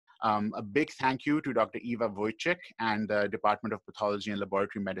A big thank you to Dr. Eva Wojcik and the Department of Pathology and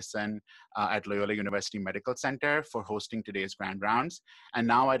Laboratory Medicine at Loyola University Medical Center for hosting today's Grand Rounds. And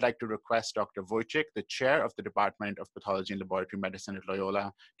now I'd like to request Dr. Wojcik, the chair of the Department of Pathology and Laboratory Medicine at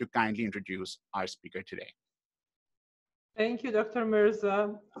Loyola, to kindly introduce our speaker today. Thank you, Dr.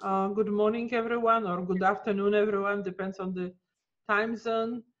 Mirza. Good morning, everyone, or good afternoon, everyone, depends on the time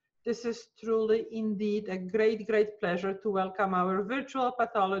zone. This is truly indeed a great pleasure to welcome our virtual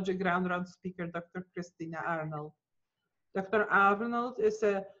pathology ground round speaker, Dr. Christina Arnold. Dr. Arnold is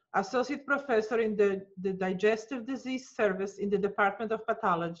an associate professor in the Digestive Disease Service in the Department of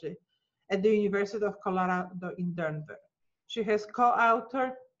Pathology at the University of Colorado in Denver. She has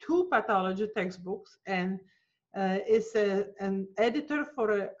co-authored 2 pathology textbooks and is an editor for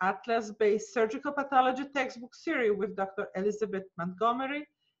an Atlas-based surgical pathology textbook series with Dr. Elizabeth Montgomery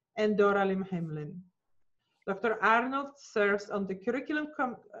and Dora Lim-Himlin. Dr. Arnold serves on the Curriculum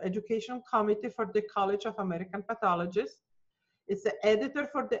Education Committee for the College of American Pathologists. Is the editor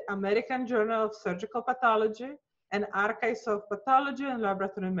for the American Journal of Surgical Pathology and Archives of Pathology and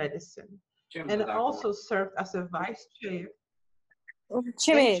Laboratory Medicine, and also served as a vice chair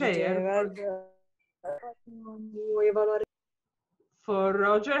for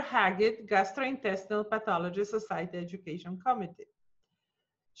Roger Haggett Gastrointestinal Pathology Society Education Committee.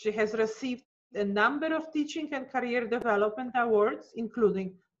 She has received a number of teaching and career development awards,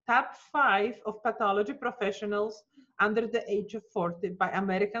 including Top 5 of Pathology Professionals under the age of 40 by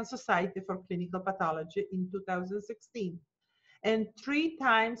American Society for Clinical Pathology in 2016, and 3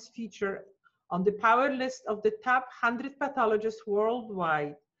 times featured on the power list of the top 100 pathologists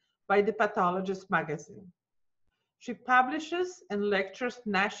worldwide by the Pathologist magazine. She publishes and lectures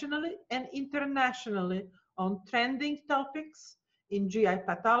nationally and internationally on trending topics in GI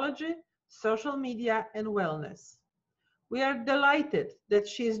pathology, social media, and wellness. We are delighted that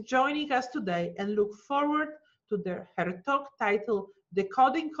she is joining us today and look forward to her talk titled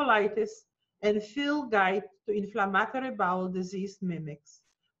Decoding Colitis and Field Guide to Inflammatory Bowel Disease Mimics.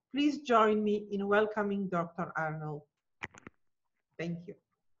 Please join me in welcoming Dr. Arnold. Thank you.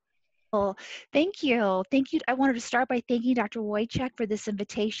 Oh, thank you. Thank you. I wanted to start by thanking Dr. Wojcik for this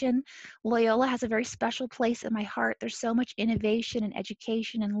invitation. Loyola has a very special place in my heart. There's so much innovation and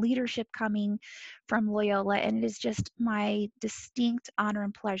education and leadership coming from Loyola, and it is just my distinct honor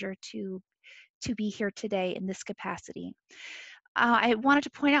and pleasure to be here today in this capacity. I wanted to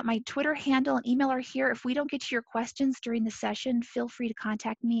point out my Twitter handle and email are here. If we don't get to your questions during the session, feel free to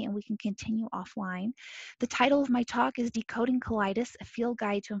contact me and we can continue offline. The title of my talk is Decoding Colitis, a Field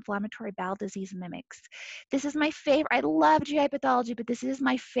Guide to Inflammatory Bowel Disease Mimics. This is my favorite. I love GI pathology, but this is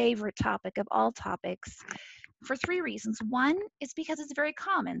my favorite topic of all topics for 3 reasons. One is because it's very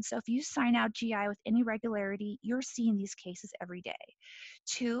common. So if you sign out GI with any regularity, you're seeing these cases every day.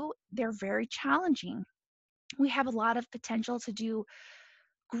 2, they're very challenging. We have a lot of potential to do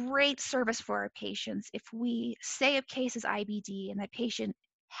great service for our patients. If we say a case is IBD and that patient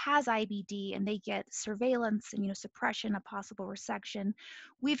has IBD and they get surveillance and suppression of possible resection,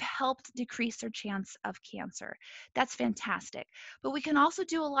 we've helped decrease their chance of cancer. That's fantastic. But we can also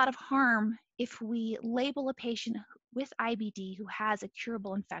do a lot of harm if we label a patient with IBD who has a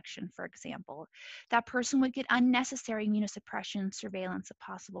curable infection, for example. That person would get unnecessary immunosuppression, surveillance of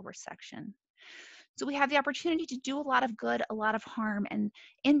possible resection. So we have the opportunity to do a lot of good, a lot of harm. And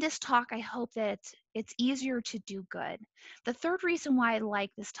in this talk, I hope that it's easier to do good. The third reason why I like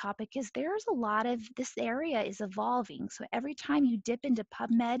this topic is there's a lot of, this area is evolving. So every time you dip into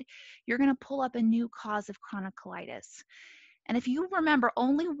PubMed, you're going to pull up a new cause of chronic colitis. And if you remember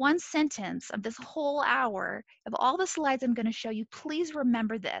only one sentence of this whole hour, of all the slides I'm going to show you, please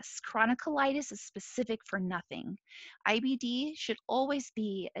remember this. Chronic colitis is specific for nothing. IBD should always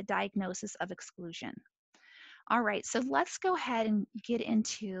be a diagnosis of exclusion. All right, so let's go ahead and get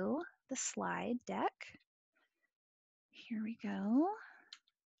into the slide deck. Here we go.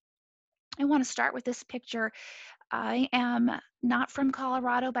 I want to start with this picture. I am not from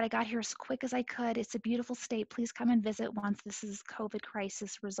Colorado, but I got here as quick as I could. It's a beautiful state. Please come and visit once this COVID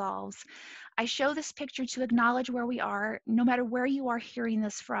crisis resolves. I show this picture to acknowledge where we are. No matter where you are hearing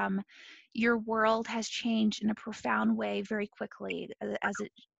this from, your world has changed in a profound way very quickly, as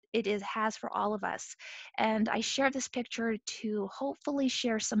it has for all of us. And I share this picture to hopefully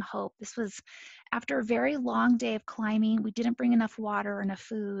share some hope. This was after a very long day of climbing. We didn't bring enough water or enough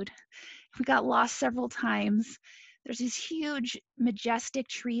food. We got lost several times. There's these huge, majestic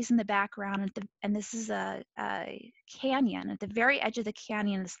trees in the background, and this is a canyon. At the very edge of the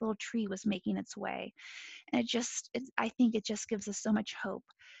canyon, this little tree was making its way. And I think it just gives us so much hope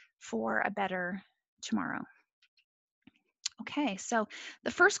for a better tomorrow. Okay, so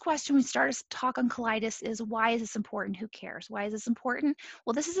the first question we start to talk on colitis is, why is this important? Who cares? Why is this important?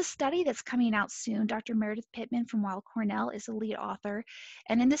 Well, this is a study that's coming out soon. Dr. Meredith Pittman from Weill Cornell is the lead author.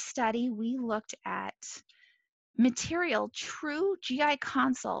 And in this study, we looked at true GI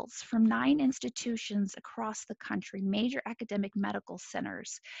consults from 9 institutions across the country, major academic medical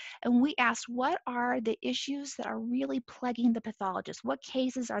centers. And we asked, what are the issues that are really plaguing the pathologist? What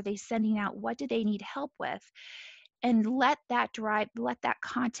cases are they sending out? What do they need help with? And let that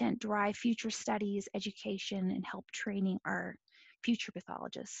content drive future studies, education, and help training our future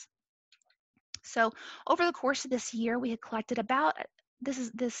pathologists. So over the course of this year, we had collected about,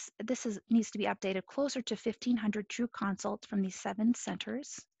 needs to be updated, closer to 1,500 true consults from these 7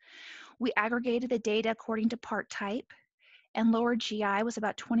 centers. We aggregated the data according to part type, and lower GI was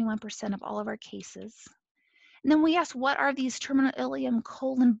about 21% of all of our cases. And then we asked, what are these terminal ileum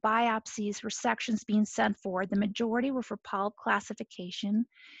colon biopsies resections being sent for? The majority were for polyp classification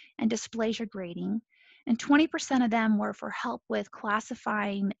and dysplasia grading, and 20% of them were for help with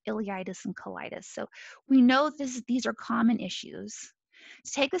classifying ileitis and colitis. So we know these are common issues.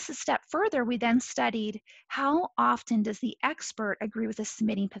 To take this a step further, we then studied, how often does the expert agree with the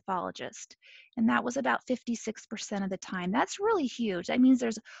submitting pathologist? And that was about 56% of the time. That's really huge. That means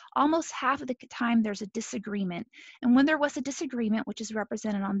there's almost half of the time there's a disagreement. And when there was a disagreement, which is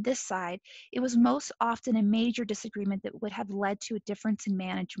represented on this side, it was most often a major disagreement that would have led to a difference in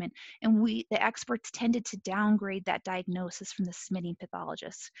management. And the experts tended to downgrade that diagnosis from the submitting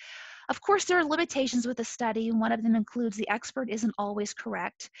pathologist. Of course, there are limitations with the study, and one of them includes the expert isn't always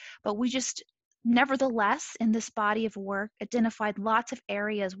correct, but we just, nevertheless, in this body of work, identified lots of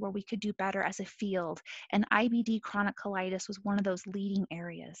areas where we could do better as a field, and IBD chronic colitis was one of those leading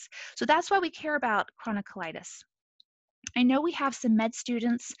areas. So that's why we care about chronic colitis. I know we have some med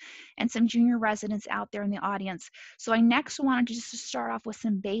students and some junior residents out there in the audience. So I next wanted to just start off with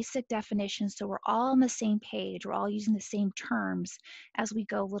some basic definitions so we're all on the same page, we're all using the same terms as we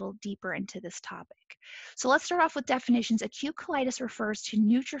go a little deeper into this topic. So let's start off with definitions. Acute colitis refers to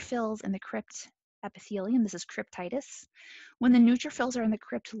neutrophils in the crypt epithelium. This is cryptitis. When the neutrophils are in the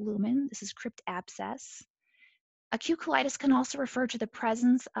crypt lumen, this is crypt abscess. Acute colitis can also refer to the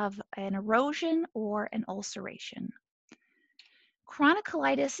presence of an erosion or an ulceration. Chronic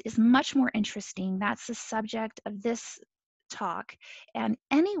colitis is much more interesting. That's the subject of this talk. And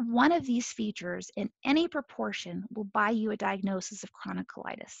any one of these features in any proportion will buy you a diagnosis of chronic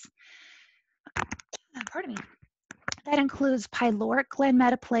colitis. Pardon me. That includes pyloric gland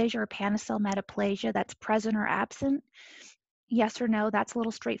metaplasia or panicell metaplasia that's present or absent. Yes or no, that's a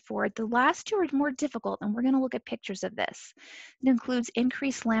little straightforward. The last two are more difficult, and we're going to look at pictures of this. It includes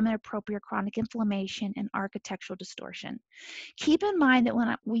increased lamina propria chronic inflammation and architectural distortion. Keep in mind that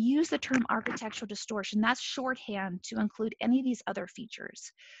when we use the term architectural distortion, that's shorthand to include any of these other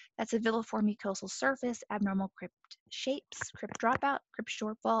features. That's a villiform mucosal surface, abnormal crypt shapes, crypt dropout, crypt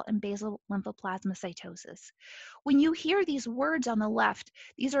shortfall, and basal lymphoplasmacytosis. When you hear these words on the left,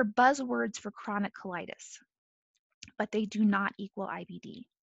 these are buzzwords for chronic colitis, but they do not equal IBD.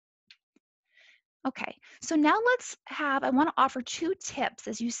 Okay, so now I want to offer 2 tips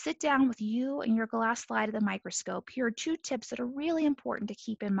as you sit down with you and your glass slide of the microscope. Here are 2 tips that are really important to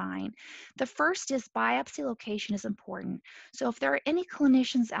keep in mind. The first is biopsy location is important. So if there are any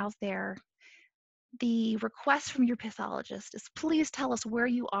clinicians out there, the request from your pathologist is, please tell us where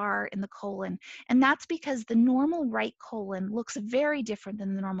you are in the colon. And that's because the normal right colon looks very different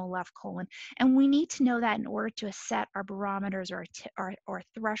than the normal left colon. And we need to know that in order to set our barometers or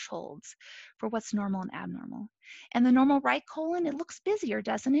thresholds for what's normal and abnormal. And the normal right colon, it looks busier,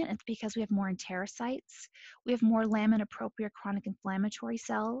 doesn't it? It's because we have more enterocytes. We have more lamina propria chronic inflammatory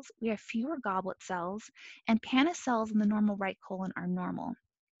cells. We have fewer goblet cells. And Panna cells in the normal right colon are normal.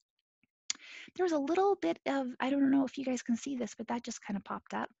 There's a little bit of, I don't know if you guys can see this, but that just kind of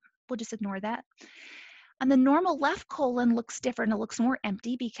popped up. We'll just ignore that. And the normal left colon looks different. It looks more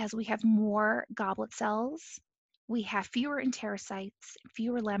empty because we have more goblet cells. We have fewer enterocytes,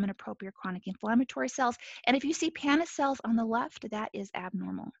 fewer lamina propria chronic inflammatory cells. And if you see Panna cells on the left, that is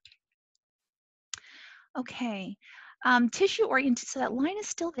abnormal. Okay. Tissue oriented, so that line is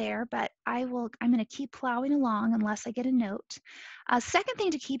still there, but I'm going to keep plowing along unless I get a note. Second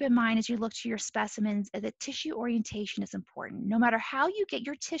thing to keep in mind as you look to your specimens is that tissue orientation is important. No matter how you get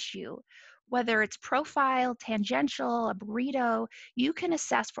your tissue, whether it's profile, tangential, a burrito, you can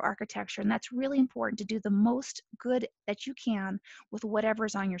assess for architecture, and that's really important to do the most good that you can with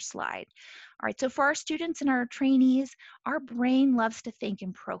whatever's on your slide. All right, so for our students and our trainees, our brain loves to think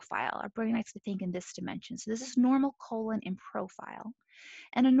in profile. Our brain likes to think in this dimension. So this is normal colon in profile.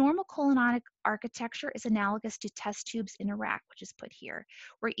 And a normal colonic architecture is analogous to test tubes in a rack, which is put here,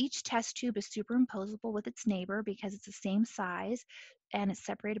 where each test tube is superimposable with its neighbor because it's the same size and it's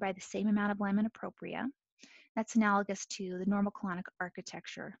separated by the same amount of lamina propria. That's analogous to the normal colonic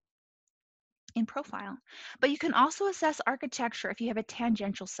architecture in profile. But you can also assess architecture if you have a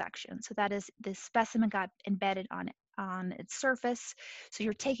tangential section. So that is the specimen got embedded on its surface. So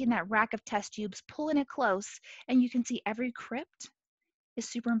you're taking that rack of test tubes, pulling it close, and you can see every crypt is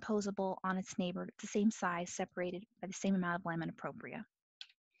superimposable on its neighbor, the same size, separated by the same amount of lamina propria.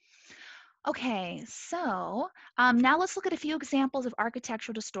 Okay, so now let's look at a few examples of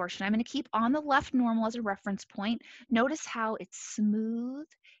architectural distortion. I'm going to keep on the left normal as a reference point. Notice how it's smooth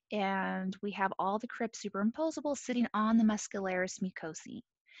and we have all the crypts superimposable sitting on the muscularis mucosae.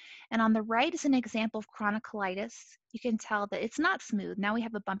 And on the right is an example of chronic colitis. You can tell that it's not smooth. Now we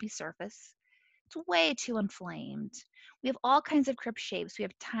have a bumpy surface. It's way too inflamed. We have all kinds of crypt shapes. We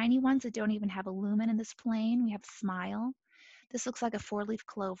have tiny ones that don't even have a lumen in this plane. We have smile. This looks like a four-leaf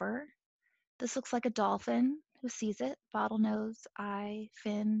clover. This looks like a dolphin. Who sees it? Bottlenose, eye,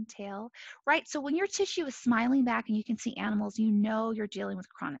 fin, tail. Right, so when your tissue is smiling back and you can see animals, you know you're dealing with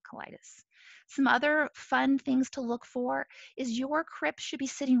chronic colitis. Some other fun things to look for is your crypt should be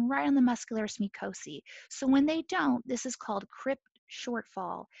sitting right on the muscularis mucosae. So when they don't, this is called crypt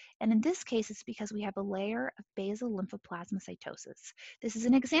shortfall. And in this case, it's because we have a layer of basal lymphoplasmacytosis. This is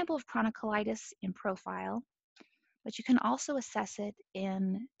an example of chronic colitis in profile, but you can also assess it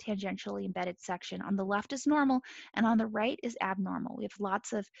in tangentially embedded section. On the left is normal, and on the right is abnormal. We have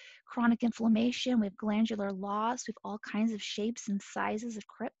lots of chronic inflammation, we have glandular loss, we have all kinds of shapes and sizes of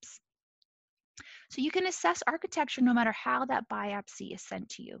crypts. So you can assess architecture no matter how that biopsy is sent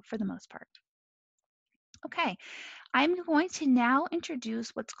to you, for the most part. Okay, I'm going to now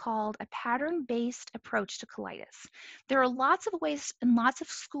introduce what's called a pattern-based approach to colitis. There are lots of ways and lots of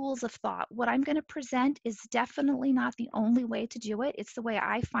schools of thought. What I'm going to present is definitely not the only way to do it. It's the way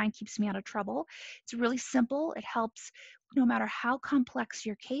I find keeps me out of trouble. It's really simple. It helps no matter how complex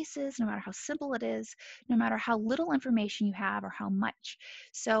your case is, no matter how simple it is, no matter how little information you have or how much.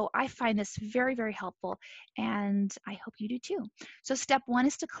 So I find this very, very helpful, and I hope you do too. So step one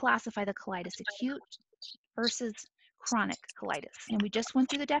is to classify the colitis: acute versus chronic colitis. And we just went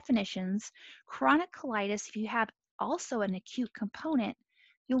through the definitions. Chronic colitis, if you have also an acute component,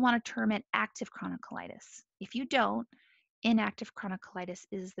 you'll want to term it active chronic colitis. If you don't, inactive chronic colitis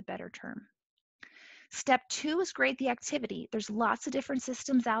is the better term. Step two is grade the activity. There's lots of different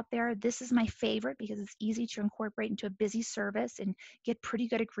systems out there. This is my favorite because it's easy to incorporate into a busy service and get pretty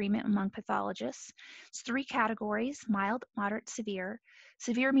good agreement among pathologists. It's three categories: mild, moderate, severe.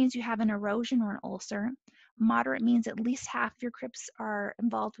 Severe means you have an erosion or an ulcer. Moderate means at least half of your crypts are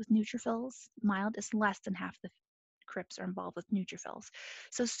involved with neutrophils. Mild is less than half the crypts are involved with neutrophils.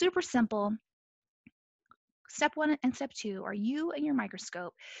 So super simple. Step one and step two are you and your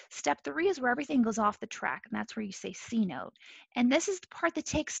microscope. Step three is where everything goes off the track, and that's where you say C note. And this is the part that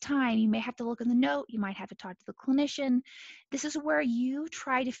takes time. You may have to look in the note. You might have to talk to the clinician. This is where you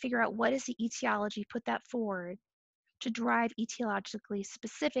try to figure out what is the etiology, put that forward to drive etiologically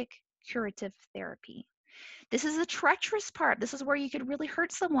specific curative therapy. This is the treacherous part. This is where you could really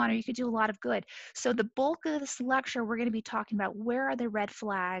hurt someone or you could do a lot of good. So the bulk of this lecture, we're going to be talking about where are the red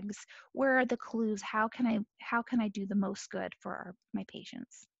flags, where are the clues, how can I do the most good for my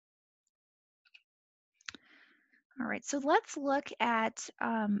patients. All right, so let's look at,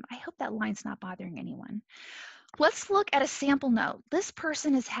 I hope that line's not bothering anyone. Let's look at a sample note. This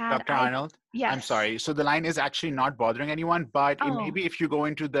person has had— Dr. Arnold, yes. I'm sorry. So the line is actually not bothering anyone, but maybe if you go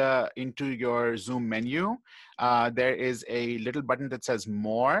into your Zoom menu, there is a little button that says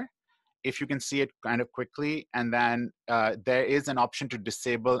More. If you can see it kind of quickly, and then there is an option to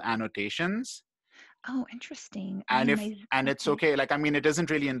disable annotations. Oh, interesting. And it's okay. Like, I mean, it isn't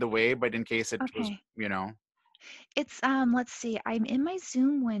really in the way, but in case it was, you know. It's, let's see, I'm in my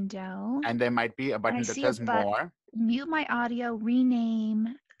Zoom window. And there might be a button that says More. Mute my audio,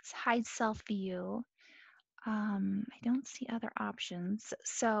 rename, hide self view. I don't see other options.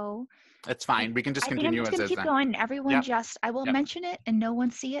 So it's fine. We can just continue. I think I'm just going to keep going. Everyone I will mention it and no one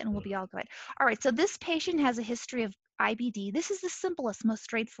see it and we'll be all good. All right. So this patient has a history of IBD. This is the simplest, most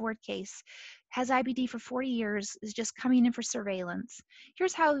straightforward case. Has IBD for 40 years, is just coming in for surveillance.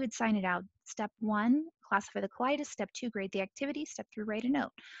 Here's how we would sign it out. Step one, classify the colitis. Step two, grade the activity. Step three, write a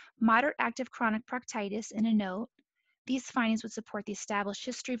note. Moderate active chronic proctitis in a note. These findings would support the established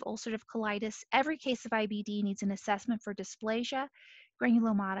history of ulcerative colitis. Every case of IBD needs an assessment for dysplasia,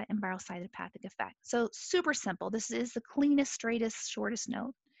 granulomata, and viral cytopathic effect. So super simple. This is the cleanest, straightest, shortest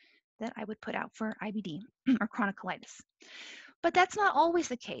note that I would put out for IBD or chronic colitis. But that's not always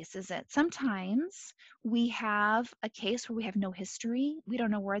the case, is it? Sometimes we have a case where we have no history. We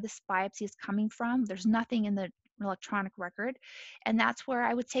don't know where this biopsy is coming from. There's nothing in the electronic record. And that's where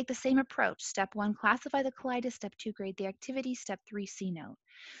I would take the same approach. Step 1, classify the colitis. Step 2, grade the activity. Step 3, C note.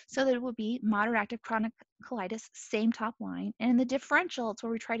 So that it would be moderate active chronic colitis, same top line. And in the differential, it's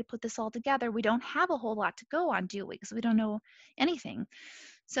where we try to put this all together. We don't have a whole lot to go on, do we? Because we don't know anything.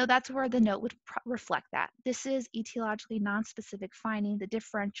 So that's where the note would reflect that. This is etiologically nonspecific finding. The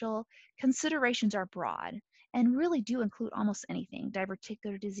differential considerations are broad and really do include almost anything: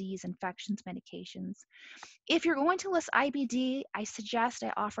 diverticular disease, infections, medications. If you're going to list IBD, I suggest,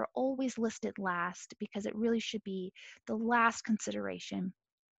 I offer, always list it last, because it really should be the last consideration.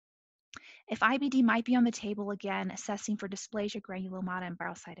 If IBD might be on the table, again, assessing for dysplasia, granulomata, and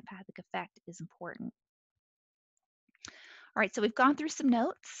biocytopathic effect is important. All right, so we've gone through some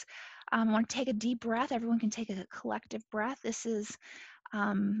notes. I want to take a deep breath. Everyone can take a collective breath. This is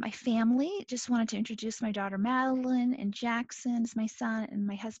my family. Just wanted to introduce my daughter Madeline, and Jackson is my son, and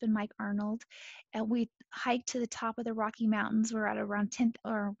my husband Mike Arnold. And we hiked to the top of the Rocky Mountains. We're at around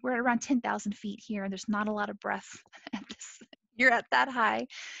 10,000 feet here, and there's not a lot of breath at this. You're at that high,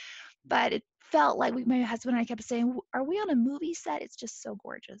 but it felt like my husband and I kept saying, "Are we on a movie set?" It's just so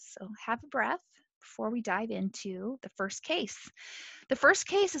gorgeous. So have a breath before we dive into the first case. The first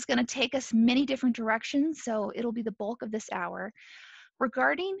case is going to take us many different directions, so it'll be the bulk of this hour.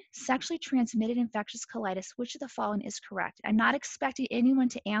 Regarding sexually transmitted infectious colitis, which of the following is correct? I'm not expecting anyone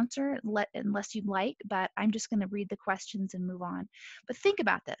to answer unless you'd like, but I'm just going to read the questions and move on. But think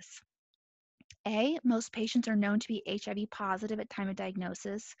about this. A, most patients are known to be HIV positive at time of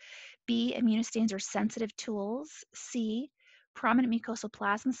diagnosis. B, immunostains are sensitive tools. C, prominent mucosal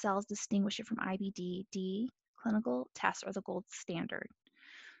plasma cells distinguish it from IBD. D, clinical tests are the gold standard.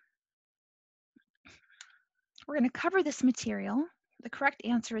 We're going to cover this material. The correct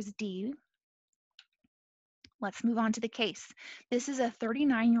answer is D. Let's move on to the case. This is a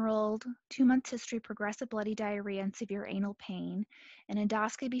 39-year-old, 2-month history, progressive bloody diarrhea and severe anal pain. An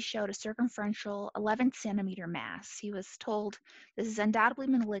endoscopy showed a circumferential 11-centimeter mass. He was told this is undoubtedly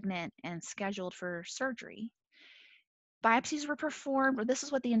malignant and scheduled for surgery. Biopsies were performed, or this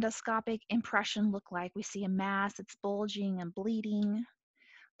is what the endoscopic impression looked like. We see a mass, it's bulging and bleeding.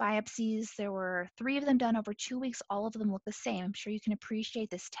 Biopsies, there were 3 of them done over 2 weeks. All of them look the same. I'm sure you can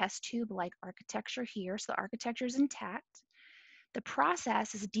appreciate this test tube-like architecture here. So the architecture is intact. The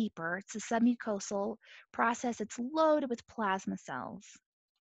process is deeper. It's a submucosal process. It's loaded with plasma cells.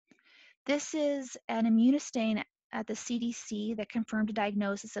 This is an immunostain at the CDC that confirmed a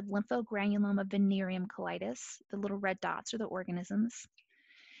diagnosis of lymphogranuloma venereum colitis. The little red dots are the organisms.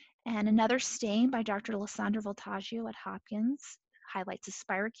 And another stain by Dr. Alessandro Voltaggio at Hopkins highlights a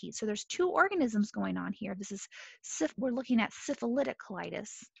spirochete. So there's 2 organisms going on here. This is, we're looking at syphilitic colitis.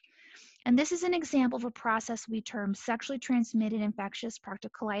 And this is an example of a process we term sexually transmitted infectious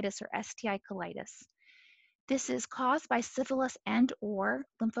proctocolitis, or STI colitis. This is caused by syphilis and or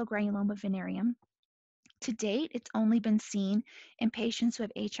lymphogranuloma venereum. To date, it's only been seen in patients who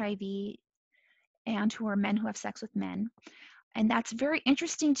have HIV and who are men who have sex with men. And that's very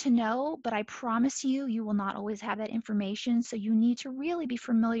interesting to know, but I promise you, you will not always have that information. So you need to really be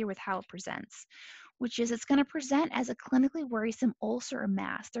familiar with how it presents, which is it's going to present as a clinically worrisome ulcer or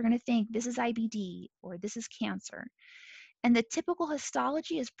mass. They're going to think this is IBD or this is cancer. And the typical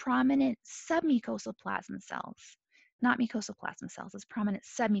histology is prominent submucosal plasma cells, not mucosal plasma cells, it's prominent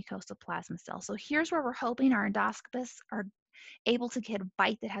submucosal plasma cells. So here's where we're hoping our endoscopists are able to get a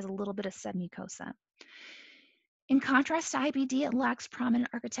bite that has a little bit of submucosa. In contrast to IBD, it lacks prominent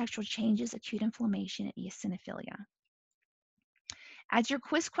architectural changes, acute inflammation, and eosinophilia. As your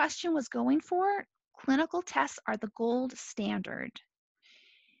quiz question was going for, clinical tests are the gold standard.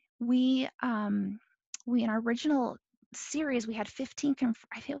 We in our original series, we had 15,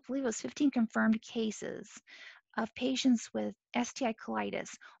 I believe it was 15 confirmed cases of patients with STI colitis.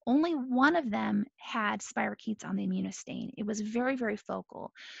 Only one of them had spirochetes on the immunostain. It was very, very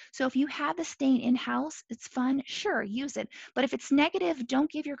focal. So if you have the stain in-house, it's fun, sure, use it. But if it's negative, don't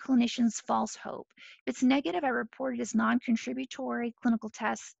give your clinicians false hope. If it's negative, I report it as non-contributory. Clinical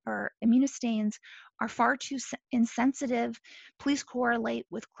tests or immunostains are far too insensitive. Please correlate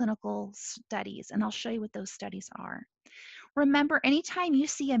with clinical studies, and I'll show you what those studies are. Remember, anytime you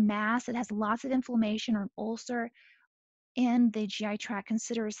see a mass that has lots of inflammation or an ulcer in the GI tract,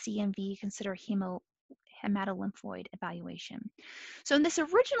 consider a CMV, consider a hematolymphoid evaluation. So in this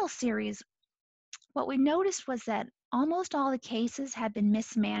original series, what we noticed was that almost all the cases had been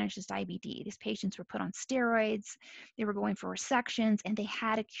mismanaged as IBD. These patients were put on steroids, they were going for resections, and they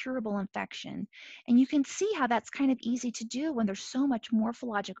had a curable infection. And you can see how that's kind of easy to do when there's so much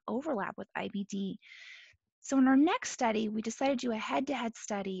morphologic overlap with IBD. So in our next study, we decided to do a head-to-head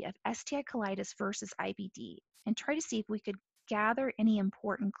study of STI colitis versus IBD and try to see if we could gather any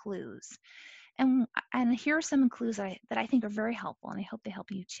important clues. And here are some clues that I think are very helpful, and I hope they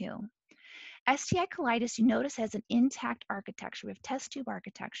help you too. STI colitis, you notice, has an intact architecture. We have test tube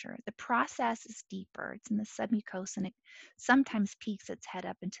architecture. The process is deeper. It's in the submucosa, and it sometimes peeks its head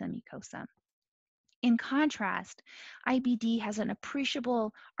up into the mucosa. In contrast, IBD has an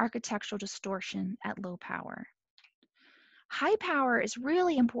appreciable architectural distortion at low power. High power is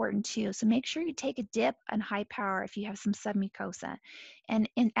really important too, so make sure you take a dip on high power if you have some submucosa. And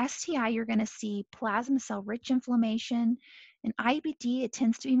in STI, you're going to see plasma cell rich inflammation. In IBD, it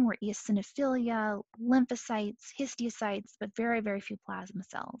tends to be more eosinophilia, lymphocytes, histiocytes, but very, very few plasma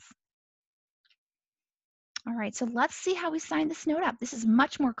cells. All right, so let's see how we sign this note up. This is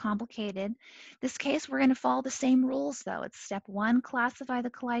much more complicated. This case, we're going to follow the same rules, though. It's step 1, classify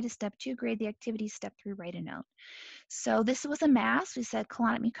the colitis. Step 2, grade the activity. Step 3, write a note. So this was a mass. We said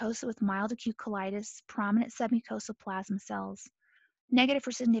colonic mucosa with mild acute colitis, prominent submucosal plasma cells, negative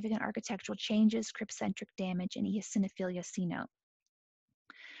for significant architectural changes, cryptocentric damage, and eosinophilia C note.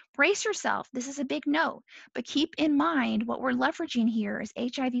 Brace yourself. This is a big note, but keep in mind what we're leveraging here is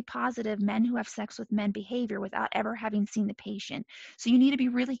HIV positive men who have sex with men behavior without ever having seen the patient. So you need to be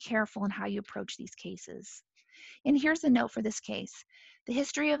really careful in how you approach these cases. And here's the note for this case. The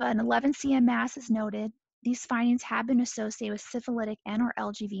history of an 11 cm mass is noted. These findings have been associated with syphilitic and/or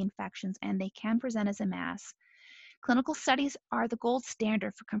LGV infections, and they can present as a mass. Clinical studies are the gold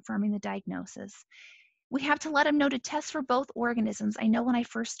standard for confirming the diagnosis. We have to let them know to test for both organisms. I know when I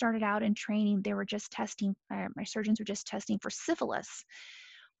first started out in training, they were just testing, my surgeons were just testing for syphilis.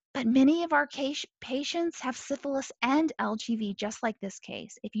 But many of our patients have syphilis and LGV, just like this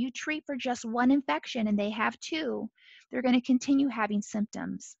case. If you treat for just one infection and they have 2, they're going to continue having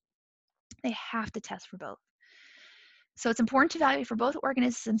symptoms. They have to test for both. So it's important to evaluate for both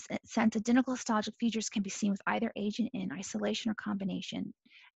organisms since identical histologic features can be seen with either agent in isolation or combination.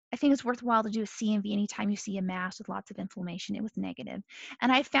 I think it's worthwhile to do a CMV anytime you see a mass with lots of inflammation. It was negative. And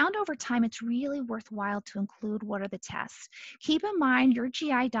I found over time it's really worthwhile to include what are the tests. Keep in mind your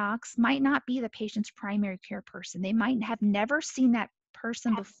GI docs might not be the patient's primary care person. They might have never seen that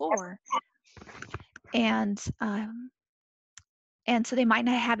person before. And so they might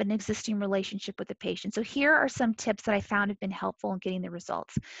not have an existing relationship with the patient. So here are some tips that I found have been helpful in getting the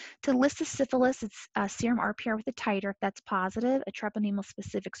results. To list the syphilis, it's serum RPR with a titer. If that's positive, a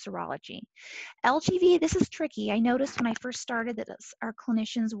treponemal-specific serology. LGV, this is tricky. I noticed when I first started that our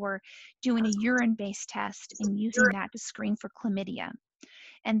clinicians were doing a urine-based test and using that to screen for chlamydia.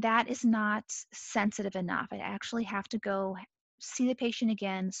 And that is not sensitive enough. I actually have to go see the patient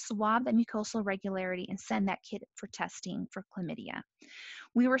again, swab that mucosal regularity, and send that kit for testing for chlamydia.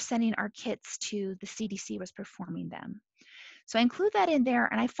 We were sending our kits to the CDC was performing them. So I include that in there,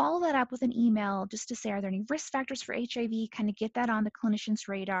 and I follow that up with an email just to say, are there any risk factors for HIV? Kind of get that on the clinician's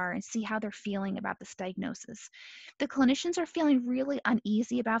radar and see how they're feeling about this diagnosis. The clinicians are feeling really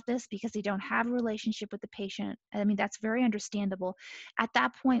uneasy about this because they don't have a relationship with the patient. I mean, that's very understandable. At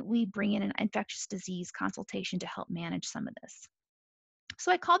that point, we bring in an infectious disease consultation to help manage some of this.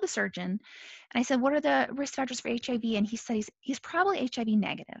 So I called the surgeon and I said, what are the risk factors for HIV? And he said he's probably HIV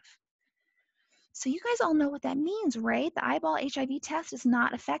negative. So you guys all know what that means, right? The eyeball HIV test is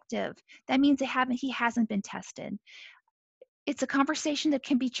not effective. That means he hasn't been tested. It's a conversation that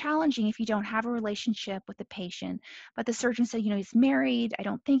can be challenging if you don't have a relationship with the patient. But the surgeon said, he's married. I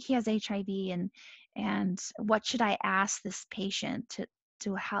don't think he has HIV. And what should I ask this patient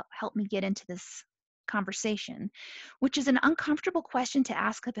to help me get into this conversation, which is an uncomfortable question to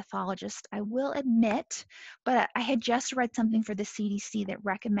ask a pathologist, I will admit, but I had just read something for the CDC that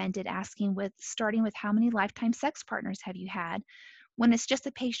recommended starting with how many lifetime sex partners have you had when it's just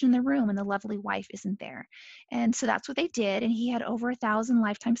the patient in the room and the lovely wife isn't there. And so that's what they did. And he had over 1,000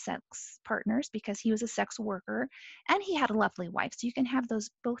 lifetime sex partners because he was a sex worker and he had a lovely wife. So you can have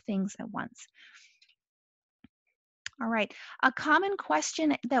both things at once. All right, a common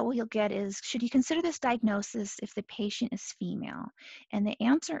question that we'll get is, should you consider this diagnosis if the patient is female? And the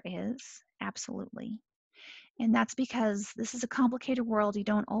answer is absolutely. And that's because this is a complicated world. You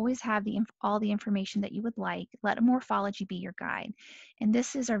don't always have all the information that you would like. Let morphology be your guide. And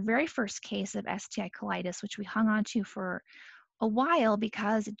this is our very first case of STI colitis, which we hung on to for a while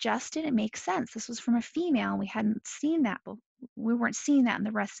because it just didn't make sense. This was from a female, and we hadn't seen that We weren't seeing that in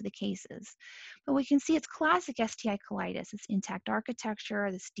the rest of the cases. But we can see it's classic STI colitis. It's intact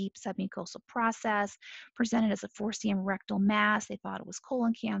architecture, this deep submucosal process, presented as a 4 cm rectal mass. They thought it was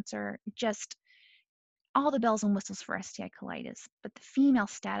colon cancer. Just all the bells and whistles for STI colitis. But the female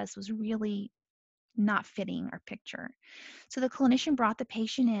status was really not fitting our picture. So the clinician brought the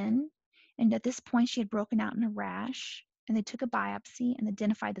patient in, and at this point she had broken out in a rash, and they took a biopsy and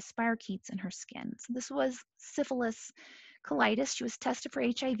identified the spirochetes in her skin. So this was syphilis colitis. She was tested for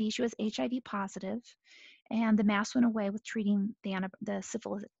HIV. She was HIV positive, and the mass went away with treating the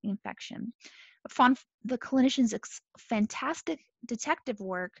syphilis infection. Upon the clinician's fantastic detective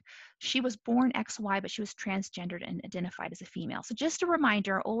work, she was born XY, but she was transgendered and identified as a female. So just a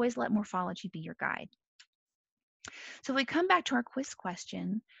reminder, always let morphology be your guide. So if we come back to our quiz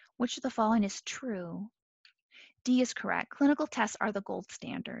question, which of the following is true? D is correct. Clinical tests are the gold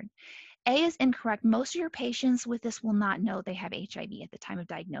standard. A is incorrect. Most of your patients with this will not know they have HIV at the time of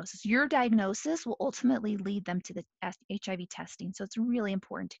diagnosis. Your diagnosis will ultimately lead them to the HIV testing, so it's really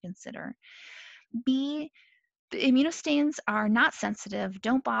important to consider. B, the immunostains are not sensitive.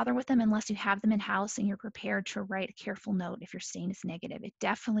 Don't bother with them unless you have them in-house and you're prepared to write a careful note if your stain is negative. It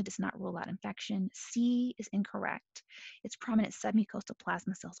definitely does not rule out infection. C is incorrect. Its prominent submucosal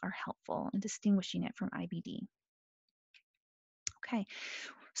plasma cells are helpful in distinguishing it from IBD. Okay,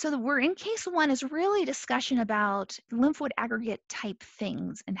 so we're in case 1 is really a discussion about lymphoid aggregate type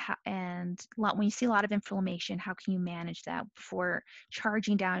things and how, when you see a lot of inflammation, how can you manage that before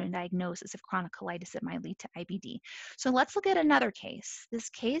charging down a diagnosis of chronic colitis that might lead to IBD. So let's look at another case. This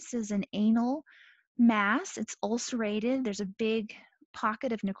case is an anal mass. It's ulcerated. There's a big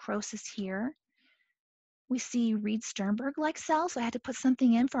pocket of necrosis here. We see Reed-Sternberg-like cells, so I had to put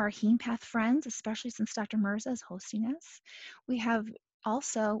something in for our heme path friends, especially since Dr. Mirza is hosting us. We have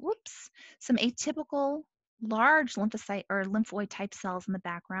also, some atypical large lymphocyte or lymphoid type cells in the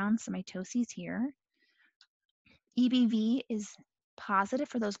background, some mitoses here. EBV is positive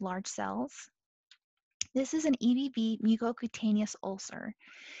for those large cells. This is an EBV mucocutaneous ulcer.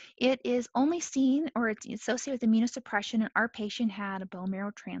 It is only seen, or it's associated with immunosuppression, and our patient had a bone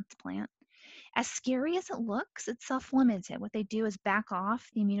marrow transplant. As scary as it looks, it's self-limited. What they do is back off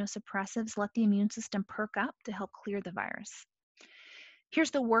the immunosuppressives, let the immune system perk up to help clear the virus.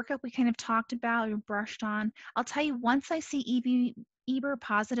 Here's the workup we kind of talked about, we brushed on. I'll tell you, once I see EBR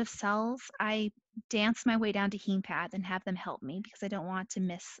positive cells, I dance my way down to heme-path and have them help me because I don't want to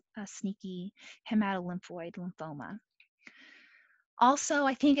miss a sneaky hematolymphoid lymphoma. Also,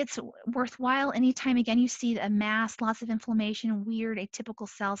 I think it's worthwhile anytime, again, you see a mass, lots of inflammation, weird atypical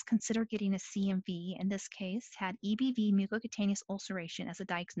cells, consider getting a CMV. In this case, had EBV mucocutaneous ulceration as a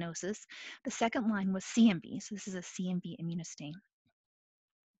diagnosis. The second line was CMV, so this is a CMV immunostain.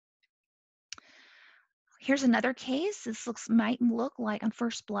 Here's another case. This might look like, on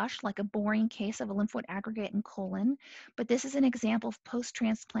first blush, like a boring case of a lymphoid aggregate in colon, but this is an example of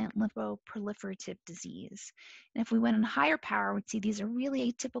post-transplant lymphoproliferative disease. And if we went on higher power, we'd see these are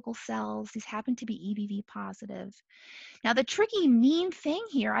really atypical cells. These happen to be EBV positive. Now, the tricky, mean thing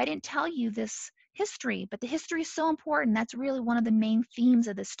here, I didn't tell you this history, but the history is so important. That's really one of the main themes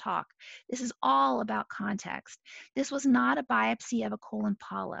of this talk. This is all about context. This was not a biopsy of a colon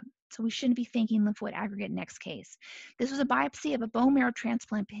polyp, so we shouldn't be thinking lymphoid aggregate next case. This was a biopsy of a bone marrow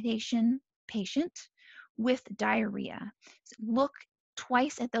transplantation patient with diarrhea. So look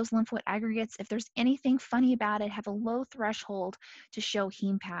twice at those lymphoid aggregates. If there's anything funny about it, have a low threshold to show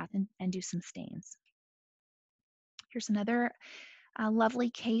heme path and do some stains. Here's another lovely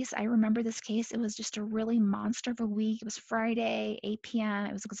case. I remember this case. It was just a really monster of a week. It was Friday, 8 p.m.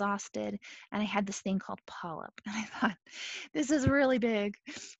 I was exhausted, and I had this thing called polyp. And I thought, this is really big.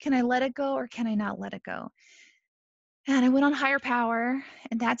 Can I let it go or can I not let it go? And I went on higher power,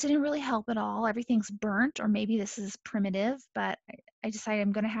 and that didn't really help at all. Everything's burnt, or maybe this is primitive, but I decided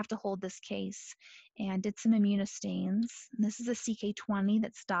I'm going to have to hold this case and did some immunostains. And this is a CK20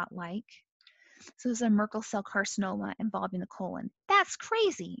 that's dot-like. So this is a Merkel cell carcinoma involving the colon. That's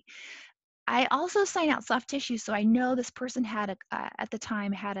crazy. I also signed out soft tissue, so I know this person had at the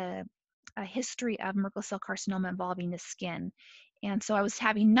time had a history of Merkel cell carcinoma involving the skin. And so I was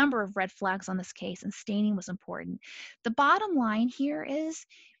having a number of red flags on this case, and staining was important. The bottom line here is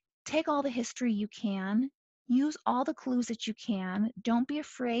take all the history you can, use all the clues that you can. Don't be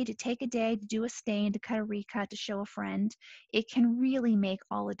afraid to take a day to do a stain, to cut a recut, to show a friend. It can really make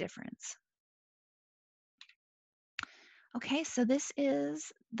all the difference. Okay, so this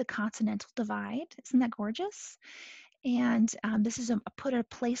is the continental divide. Isn't that gorgeous? And this is put a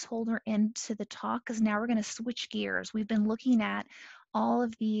placeholder into the talk because now we're going to switch gears. We've been looking at all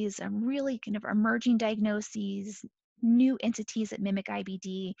of these really kind of emerging diagnoses, new entities that mimic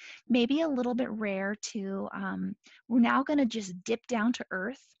IBD, maybe a little bit rare too. We're now going to just dip down to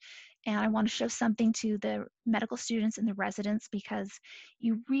earth, and I want to show something to the medical students and the residents, because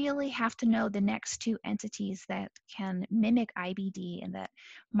you really have to know the next two entities that can mimic IBD and that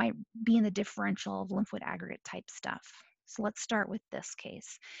might be in the differential of lymphoid aggregate type stuff. So let's start with this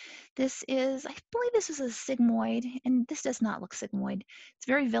case. This is, I believe this is a sigmoid, and this does not look sigmoid. It's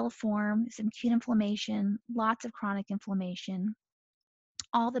very villiform, it's acute inflammation, lots of chronic inflammation,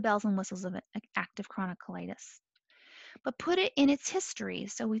 all the bells and whistles of active chronic colitis. But put it in its history.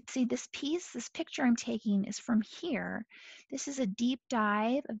 So we see this piece, this picture I'm taking is from here. This is a deep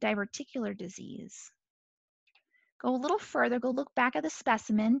dive of diverticular disease. Go a little further, go look back at the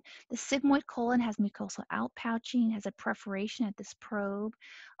specimen. The sigmoid colon has mucosal outpouching, has a perforation at this probe.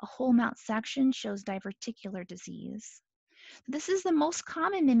 A whole mount section shows diverticular disease. This is the most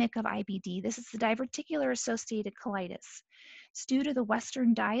common mimic of IBD. This is the diverticular associated colitis. It's due to the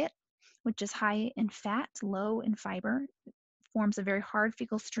Western diet, which is high in fat, low in fiber. It forms a very hard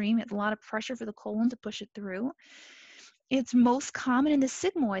fecal stream. It's a lot of pressure for the colon to push it through. It's most common in the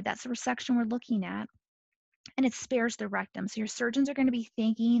sigmoid. That's the resection we're looking at. And it spares the rectum. So your surgeons are going to be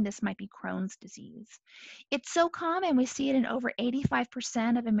thinking this might be Crohn's disease. It's so common. We see it in over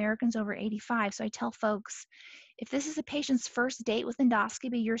 85% of Americans over 85. So I tell folks, if this is a patient's first date with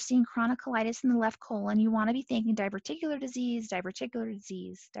endoscopy, you're seeing chronic colitis in the left colon, you want to be thinking diverticular disease, diverticular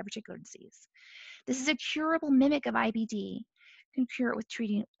disease, diverticular disease. This is a curable mimic of IBD. You can cure it with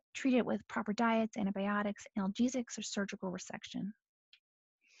treat it with proper diets, antibiotics, analgesics, or surgical resection.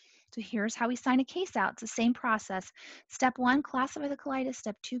 So here's how we sign a case out. It's the same process. Step 1, classify the colitis.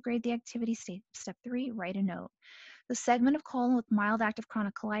 Step 2, grade the activity. Step 3, write a note. The segment of colon with mild active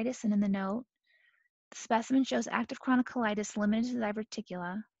chronic colitis, and in the note, the specimen shows active chronic colitis limited to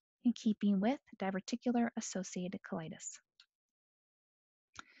diverticula in keeping with diverticular associated colitis.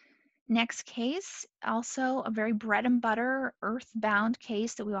 Next case, also a very bread and butter, earthbound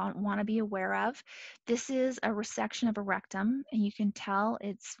case that we want to be aware of. This is a resection of a rectum, and you can tell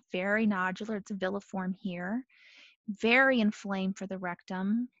it's very nodular. It's villiform here, very inflamed for the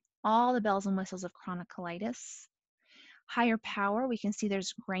rectum, all the bells and whistles of chronic colitis. Higher power, we can see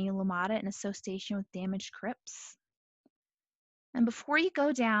there's granulomata in association with damaged crypts. And before you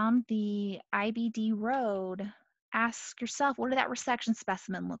go down the IBD road, ask yourself, what did that resection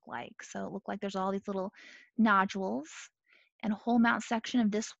specimen look like? So it looked like there's all these little nodules, and a whole mount section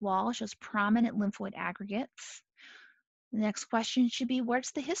of this wall shows prominent lymphoid aggregates. The next question should be,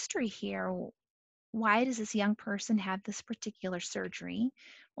 what's the history here? Why does this young person have this particular surgery?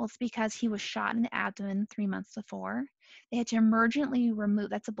 Well, it's because he was shot in the abdomen 3 months before. They had to emergently remove,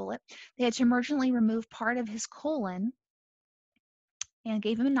 that's a bullet, they had to emergently remove part of his colon and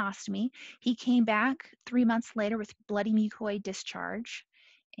gave him an ostomy. He came back 3 months later with bloody mucoid discharge.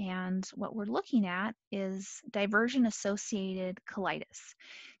 And what we're looking at is diversion-associated colitis.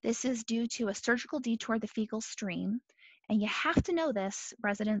 This is due to a surgical detour of the fecal stream. And you have to know this,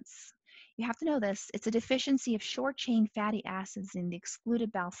 residents. You have to know this. It's a deficiency of short-chain fatty acids in the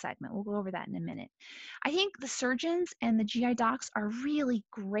excluded bowel segment. We'll go over that in a minute. I think the surgeons and the GI docs are really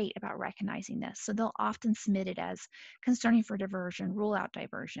great about recognizing this. So they'll often submit it as concerning for diversion, rule out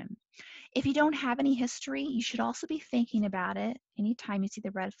diversion. If you don't have any history, you should also be thinking about it anytime you see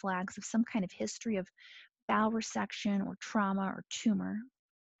the red flags of some kind of history of bowel resection or trauma or tumor,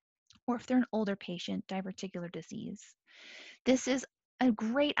 or if they're an older patient, diverticular disease. This is a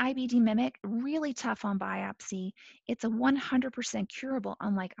great IBD mimic, really tough on biopsy. It's a 100% curable,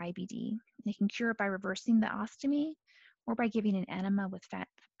 unlike IBD. They can cure it by reversing the ostomy or by giving an enema with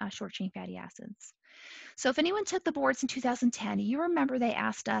short-chain fatty acids. So if anyone took the boards in 2010, you remember they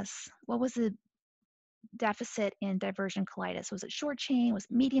asked us, what was the deficit in diversion colitis? Was it short chain, was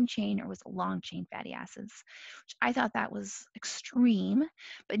it medium chain, or was it long chain fatty acids? Which I thought that was extreme,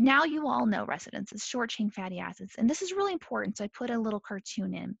 but now you all know, residents, it's short chain fatty acids. And this is really important, so I put a little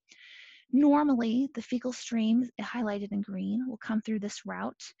cartoon in. Normally, the fecal stream, highlighted in green, will come through this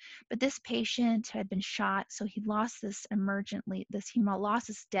route, but this patient had been shot, so he lost this emergently, he lost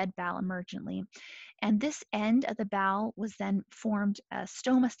this dead bowel emergently. And this end of the bowel was then formed a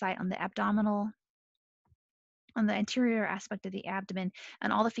stoma site on the abdominal, on the anterior aspect of the abdomen,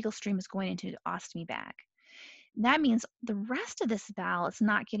 and all the fecal stream is going into the ostomy bag. That means the rest of this bowel is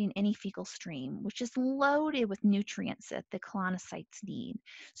not getting any fecal stream, which is loaded with nutrients that the colonocytes need.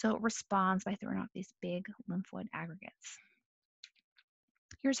 So it responds by throwing off these big lymphoid aggregates.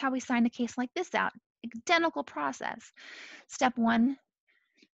 Here's how we sign a case like this out. Identical process. Step 1,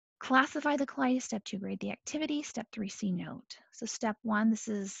 Classify the colitis. Step 2, grade the activity. Step 3, see note. So step 1, this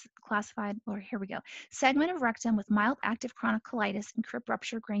is classified, or here we go. Segment of rectum with mild active chronic colitis and crypt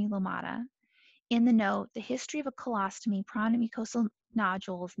rupture granulomata. In the note, the history of a colostomy, prominent mucosal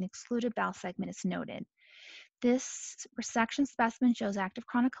nodules, and excluded bowel segment is noted. This resection specimen shows active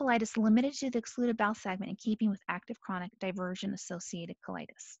chronic colitis limited to the excluded bowel segment in keeping with active chronic diversion-associated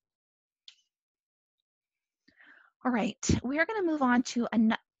colitis. All right, we are going to move on to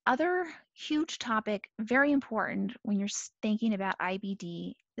another huge topic, very important when you're thinking about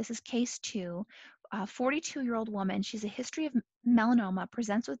IBD. This is case 2, a 42-year-old woman. She's a history of melanoma,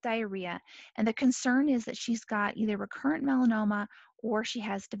 presents with diarrhea, and the concern is that she's got either recurrent melanoma or she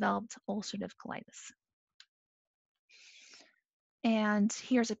has developed ulcerative colitis. And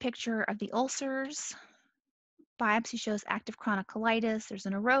here's a picture of the ulcers. Biopsy shows active chronic colitis. There's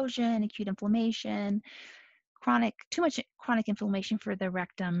an erosion, acute inflammation, too much chronic inflammation for the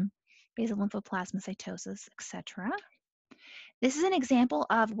rectum, basal lymphoplasmacytosis, etc. This is an example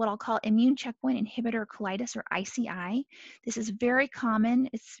of what I'll call immune checkpoint inhibitor colitis, or ICI. This is very common.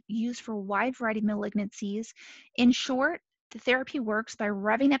 It's used for a wide variety of malignancies. In short, the therapy works by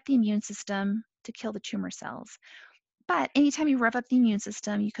revving up the immune system to kill the tumor cells. But anytime you rev up the immune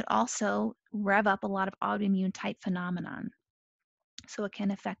system, you could also rev up a lot of autoimmune type phenomenon. So it can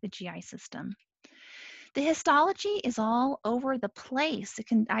affect the GI system. The histology is all over the place.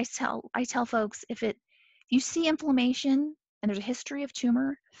 I tell folks, if you see inflammation and there's a history of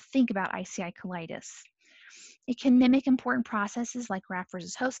tumor, think about ICI colitis. It can mimic important processes like graft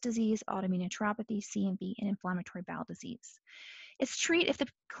versus host disease, autoimmune enteropathy, CMV, and inflammatory bowel disease. If the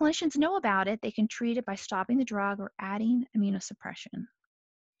clinicians know about it, they can treat it by stopping the drug or adding immunosuppression.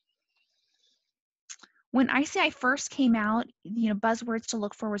 When ICI first came out, buzzwords to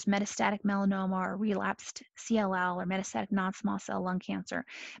look for was metastatic melanoma or relapsed CLL or metastatic non-small cell lung cancer.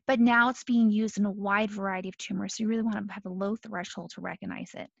 But now it's being used in a wide variety of tumors, so you really want to have a low threshold to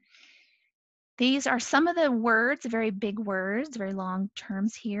recognize it. These are some of the words, very big words, very long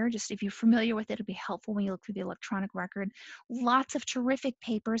terms here. Just if you're familiar with it, it'll be helpful when you look through the electronic record. Lots of terrific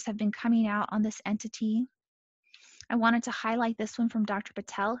papers have been coming out on this entity. I wanted to highlight this one from Dr.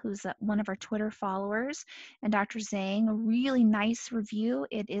 Patel, who's one of our Twitter followers, and Dr. Zhang, a really nice review.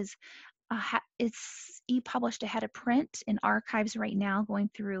 It's e-published ahead of print in archives right now, going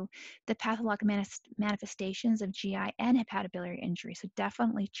through the pathologic manifestations of GI and hepatobiliary injury, so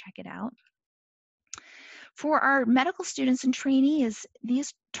definitely check it out. For our medical students and trainees,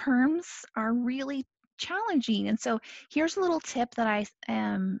 these terms are really challenging. And so here's a little tip that I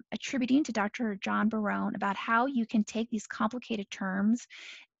am attributing to Dr. John Barone about how you can take these complicated terms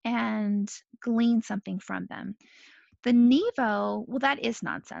and glean something from them. The NEVO, well, that is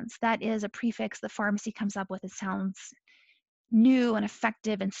nonsense. That is a prefix the pharmacy comes up with. It sounds new and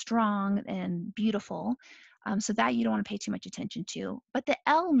effective and strong and beautiful. So that you don't want to pay too much attention to. But the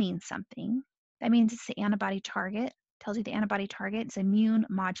L means something. That means it's the antibody target. Tells you the antibody target is immune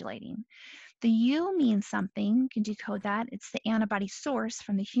modulating. The U means something. You can decode that. It's the antibody source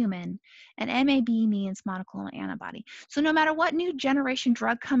from the human. And MAB means monoclonal antibody. So no matter what new generation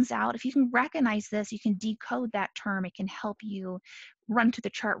drug comes out, if you can recognize this, you can decode that term. It can help you run through the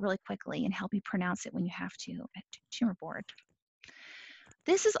chart really quickly and help you pronounce it when you have to at tumor board.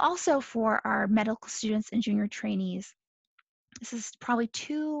 This is also for our medical students and junior trainees. This is probably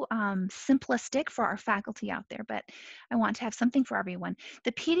too simplistic for our faculty out there, but I want to have something for everyone.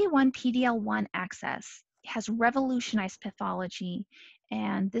 The PD-1, PD-L1 axis has revolutionized pathology,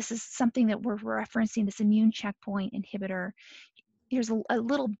 and this is something that we're referencing, this immune checkpoint inhibitor. Here's a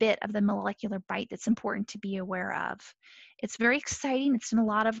little bit of the molecular bite that's important to be aware of. It's very exciting. It's done a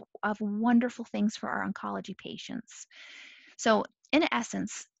lot of wonderful things for our oncology patients. So in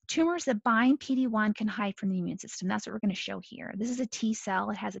essence, tumors that bind PD-1 can hide from the immune system. That's what we're going to show here. This is a T cell.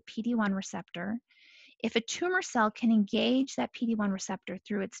 It has a PD-1 receptor. If a tumor cell can engage that PD-1 receptor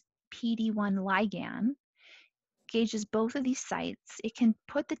through its PD-1 ligand, engages both of these sites, it can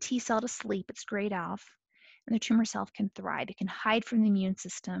put the T cell to sleep, its grayed off, and the tumor cell can thrive. It can hide from the immune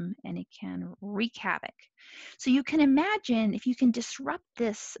system, and it can wreak havoc. So you can imagine if you can disrupt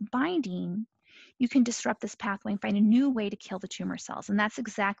this binding, you can disrupt this pathway and find a new way to kill the tumor cells. And that's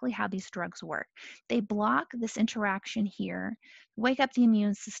exactly how these drugs work. They block this interaction here, wake up the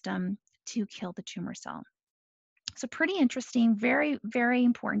immune system to kill the tumor cell. So pretty interesting, very, very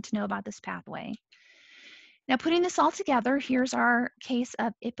important to know about this pathway. Now, putting this all together, here's our case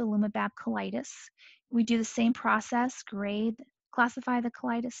of ipilimumab colitis. We do the same process, classify the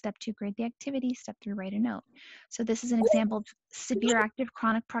colitis, step 2, grade the activity, step 3, write a note. So this is an example of severe active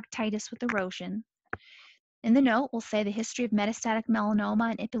chronic proctitis with erosion. In the note, we'll say the history of metastatic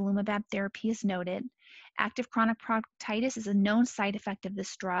melanoma and ipilimumab therapy is noted. Active chronic proctitis is a known side effect of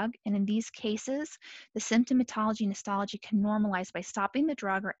this drug, and in these cases, the symptomatology and histology can normalize by stopping the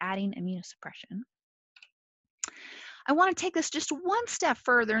drug or adding immunosuppression. I want to take this just one step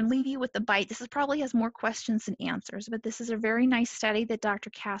further and leave you with the bite. This probably has more questions than answers, but this is a very nice study that Dr.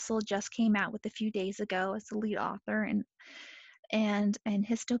 Castle just came out with a few days ago as the lead author in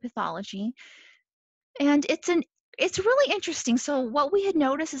histopathology. And it's really interesting. So what we had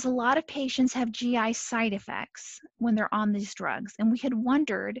noticed is a lot of patients have GI side effects when they're on these drugs. And we had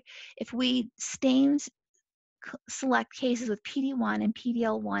wondered if we select cases with PD-1 and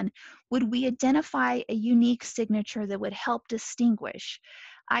PD-L1, would we identify a unique signature that would help distinguish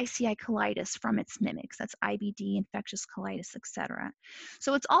ICI colitis from its mimics? That's IBD, infectious colitis, etc.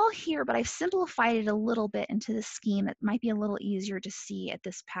 So it's all here, but I've simplified it a little bit into the scheme that might be a little easier to see at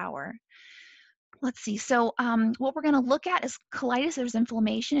this power. Let's see. So what we're going to look at is colitis. There's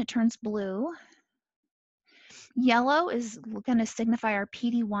inflammation. It turns blue. Yellow is going to signify our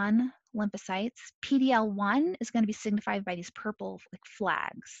PD-1 lymphocytes. PD-L1 is going to be signified by these purple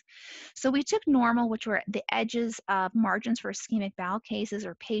flags. So we took normal, which were the edges of margins for ischemic bowel cases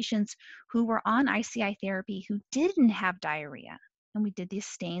or patients who were on ICI therapy who didn't have diarrhea. And we did these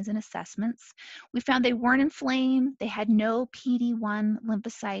stains and assessments. We found they weren't inflamed. They had no PD-1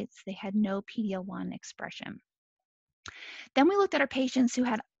 lymphocytes. They had no PD-L1 expression. Then we looked at our patients who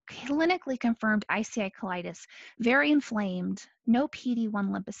had clinically confirmed ICI colitis, very inflamed, no PD-1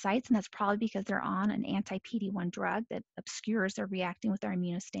 lymphocytes, and that's probably because they're on an anti-PD-1 drug that obscures their reacting with our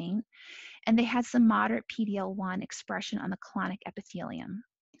immunostain. And they had some moderate PD-L1 expression on the colonic epithelium.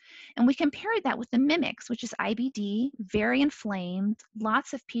 And we compared that with the mimics, which is IBD, very inflamed,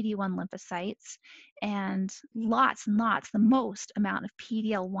 lots of PD-1 lymphocytes, and lots, the most amount of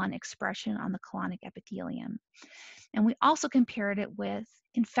PD-L1 expression on the colonic epithelium. And we also compared it with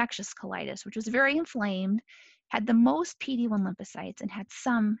infectious colitis, which was very inflamed, had the most PD-1 lymphocytes, and had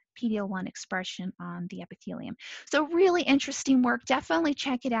some PD-L1 expression on the epithelium. So really interesting work. Definitely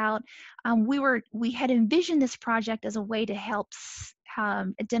check it out. We had envisioned this project as a way to help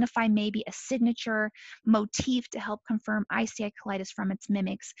identify maybe a signature motif to help confirm ICI colitis from its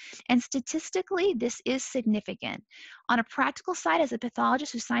mimics. And statistically, this is significant. On a practical side, as a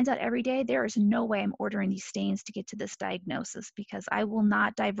pathologist who signs out every day, there is no way I'm ordering these stains to get to this diagnosis because I will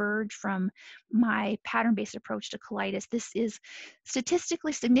not diverge from my pattern-based approach to colitis. This is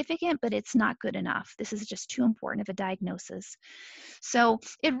statistically significant, but it's not good enough. This is just too important of a diagnosis. So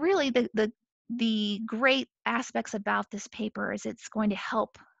it really, the great aspects about this paper is it's going to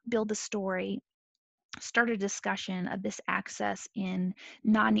help build the story, start a discussion of this access in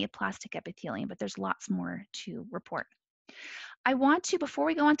non-neoplastic epithelium, but there's lots more to report. I want to, before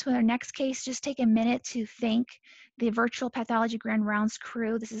we go on to our next case, just take a minute to thank the Virtual Pathology Grand Rounds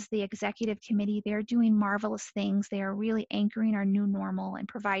crew. This is the executive committee. They're doing marvelous things. They are really anchoring our new normal and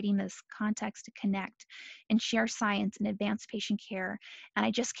providing this context to connect and share science and advance patient care. And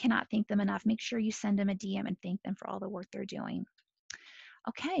I just cannot thank them enough. Make sure you send them a DM and thank them for all the work they're doing.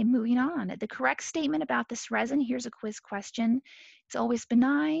 Okay, moving on. The correct statement about this resin, here's a quiz question. It's always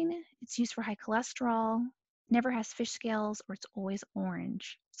benign, it's used for high cholesterol, never has fish scales, or it's always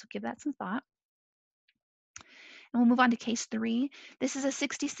orange. So give that some thought. And we'll move on to case 3. This is a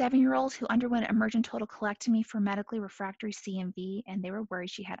 67-year-old who underwent emergent total colectomy for medically refractory CMV, and they were worried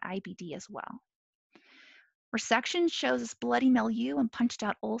she had IBD as well. Resection shows this bloody milieu and punched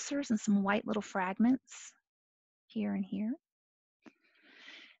out ulcers and some white little fragments here and here.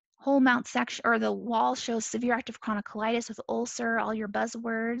 Whole mount section, or the wall, shows severe active chronic colitis with ulcer, all your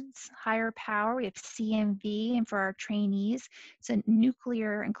buzzwords, higher power. We have CMV, and for our trainees, it's a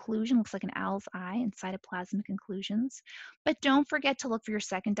nuclear inclusion, looks like an owl's eye, and cytoplasmic inclusions. But don't forget to look for your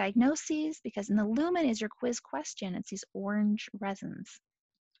second diagnoses, because in the lumen is your quiz question. It's these orange resins.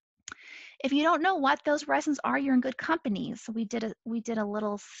 If you don't know what those resins are, you're in good company. So we did a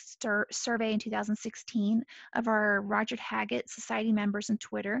little survey in 2016 of our Roger Haggett Society members on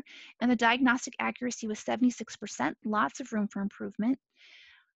Twitter, and the diagnostic accuracy was 76%, lots of room for improvement.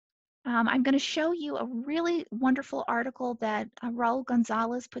 I'm going to show you a really wonderful article that Raul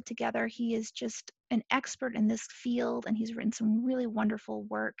Gonzalez put together. He is just an expert in this field, and he's written some really wonderful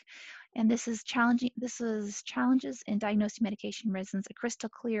work. And this is Challenges in Diagnosing Medication Resins, a crystal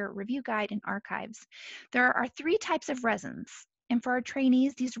clear review guide and archives. There are 3 types of resins. And for our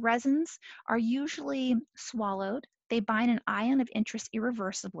trainees, these resins are usually swallowed. They bind an ion of interest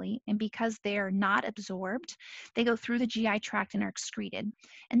irreversibly, and because they're not absorbed, they go through the GI tract and are excreted.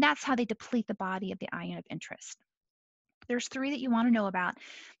 And that's how they deplete the body of the ion of interest. There's three that you want to know about.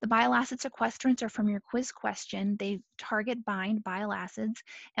 The bile acid sequestrants are from your quiz question. They target bind bile acids,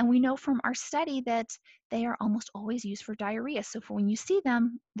 and we know from our study that they are almost always used for diarrhea. So for when you see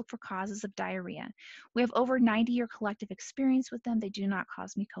them, look for causes of diarrhea. We have over 90-year collective experience with them. They do not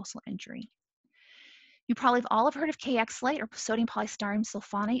cause mucosal injury. You probably have all have heard of KX-late or sodium polystyrene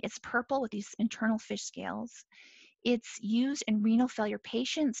sulfonate. It's purple with these internal fish scales. It's used in renal failure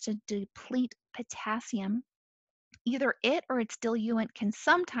patients to deplete potassium. Either it or its diluent can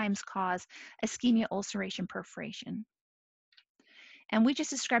sometimes cause ischemia, ulceration, perforation. And we just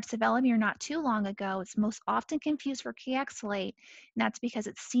described sevelamer not too long ago. It's most often confused for KX-late, and that's because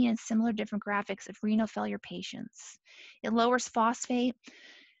it's seen in similar different graphics of renal failure patients. It lowers phosphate,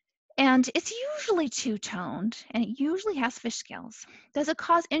 and it's usually two-toned, and it usually has fish scales. Does it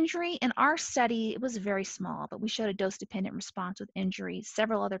cause injury? In our study, it was very small, but we showed a dose-dependent response with injury.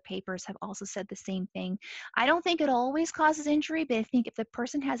 Several other papers have also said the same thing. I don't think it always causes injury, but I think if the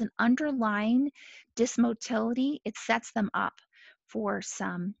person has an underlying dysmotility, it sets them up for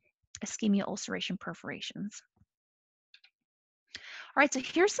some ischemia, ulceration, perforations. All right, so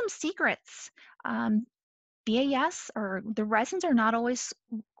here's some secrets. BAS, or the resins, are not always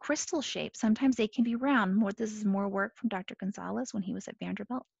crystal shaped. Sometimes they can be round. This is more work from Dr. Gonzalez when he was at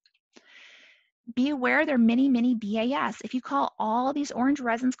Vanderbilt. Be aware there are many, many BAS. If you call all these orange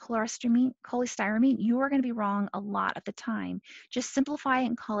resins cholestyramine, you are going to be wrong a lot of the time. Just simplify it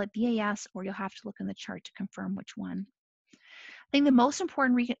and call it BAS, or you'll have to look in the chart to confirm which one. I think the most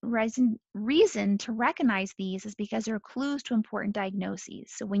important reason to recognize these is because they're clues to important diagnoses.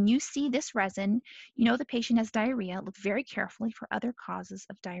 So when you see this resin, you know the patient has diarrhea. Look very carefully for other causes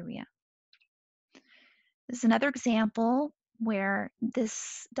of diarrhea. This is another example where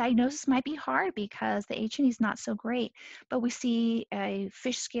this diagnosis might be hard because the H&E is not so great, but we see a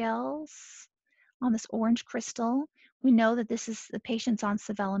fish scales on this orange crystal. We know that this is the patient's on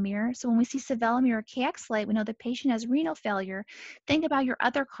sevelamer. So when we see sevelamer or KX-late, we know the patient has renal failure. Think about your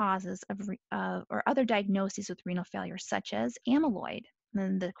other causes of or other diagnoses with renal failure, such as amyloid.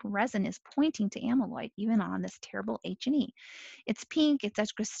 And the resin is pointing to amyloid, even on this terrible H&E. It's pink, it's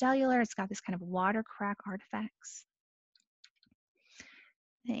extracellular, it's got this kind of water crack artifacts.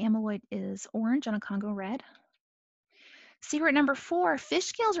 The amyloid is orange on a Congo red. Secret number 4, fish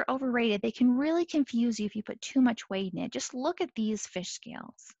scales are overrated. They can really confuse you if you put too much weight in it. Just look at these fish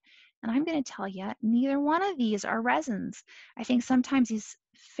scales. And I'm going to tell you, neither one of these are resins. I think sometimes these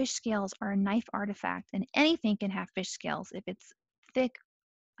fish scales are a knife artifact, and anything can have fish scales if it's thick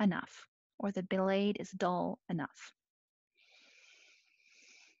enough or the blade is dull enough.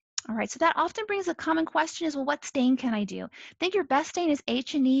 All right, so that often brings a common question is, well, what stain can I do? I think your best stain is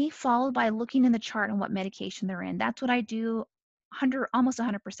H&E, followed by looking in the chart on what medication they're in. That's what I do almost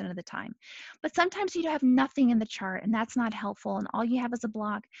 100% of the time. But sometimes you have nothing in the chart, and that's not helpful, and all you have is a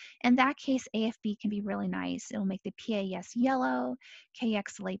block. In that case, AFB can be really nice. It'll make the PAS yellow,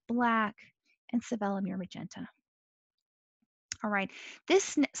 KX-late black, and sevelamer magenta. All right,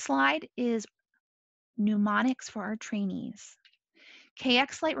 this slide is mnemonics for our trainees.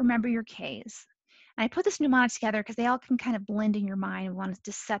 KX-late, remember your Ks. And I put this mnemonic together because they all can kind of blend in your mind. We want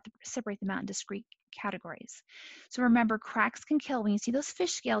to separate them out in discrete categories. So remember, cracks can kill. When you see those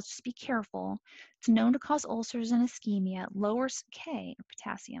fish scales, just be careful. It's known to cause ulcers and ischemia. Lowers K, or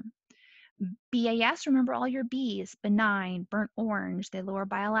potassium. BAS, remember all your Bs, benign, burnt orange. They lower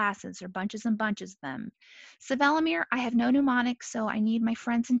bile acids, or bunches and bunches of them. Sevelamer, I have no mnemonic, so I need my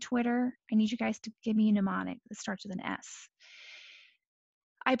friends in Twitter. I need you guys to give me a mnemonic that starts with an S.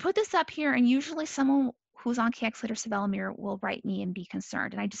 I put this up here, and usually someone who's on KX-late or sevelamer will write me and be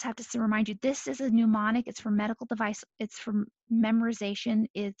concerned. And I just have to remind you, this is a mnemonic. It's for medical device. It's for memorization.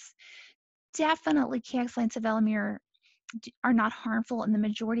 It's definitely KX-late and sevelamer are not harmful in the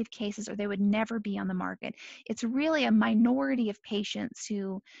majority of cases, or they would never be on the market. It's really a minority of patients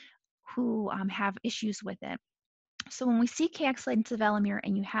who have issues with it. So when we see KX-late and sevelamer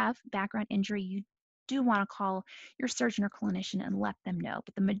and you have background injury, you do want to call your surgeon or clinician and let them know.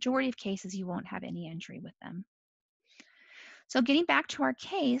 But the majority of cases, you won't have any injury with them. So getting back to our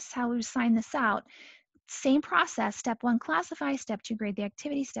case, how we would sign this out, same process. Step 1, classify. Step 2, grade the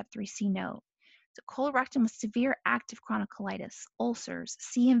activity. Step 3, see note. So colorectal with severe active chronic colitis, ulcers,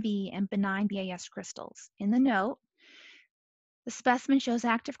 CMV, and benign BAS crystals. In the note, the specimen shows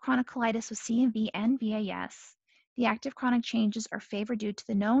active chronic colitis with CMV and BAS. The active chronic changes are favored due to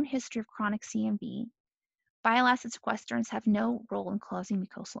the known history of chronic CMV. Bile acid sequestrants have no role in causing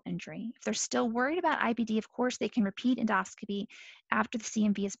mucosal injury. If they're still worried about IBD, of course, they can repeat endoscopy after the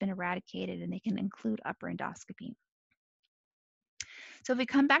CMV has been eradicated, and they can include upper endoscopy. So if we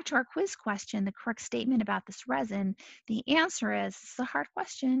come back to our quiz question, the correct statement about this resin, the answer is, it's a hard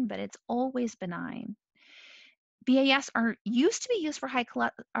question, but it's always benign. BAS used to be used for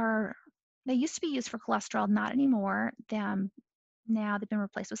they used to be used for cholesterol, not anymore. Now they've been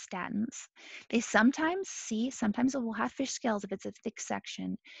replaced with statins. They sometimes it will have fish scales if it's a thick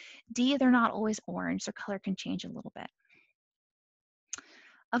section. They're not always orange. Their color can change a little bit.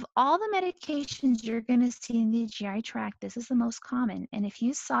 Of all the medications you're going to see in the GI tract, this is the most common. And if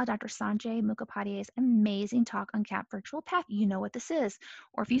you saw Dr. Sanjay Mukhopadhyay's amazing talk on CAP virtual path, you know what this is.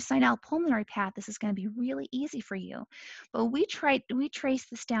 Or if you sign out pulmonary path, this is going to be really easy for you. But we traced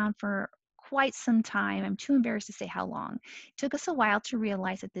this down for quite some time. I'm too embarrassed to say how long. It took us a while to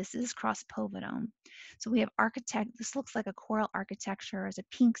realize that this is cross-povidone. So we have this looks like a coral architecture, as a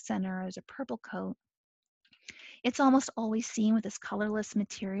pink center, as a purple coat. It's almost always seen with this colorless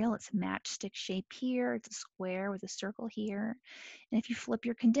material. It's a matchstick shape here. It's a square with a circle here. And if you flip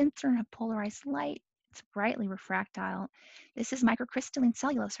your condenser and have polarized light, it's brightly refractile. This is microcrystalline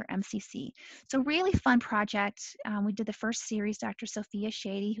cellulose, or MCC. So really fun project. We did the first series. Dr. Sophia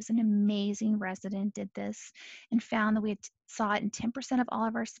Shady, who's an amazing resident, did this and found that we saw it in 10% of all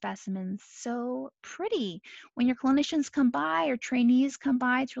of our specimens. So pretty. When your clinicians come by or trainees come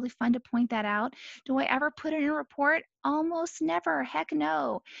by, it's really fun to point that out. Do I ever put it in a report? Almost never. Heck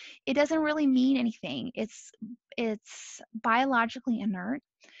no. It doesn't really mean anything. It's biologically inert.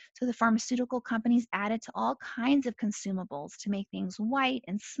 So the pharmaceutical companies add it to all kinds of consumables to make things white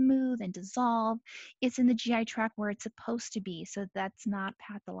and smooth and dissolve. It's in the GI tract where it's supposed to be, so that's not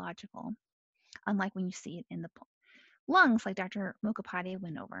pathological, unlike when you see it in the lungs, like Dr. Mukhopadhyay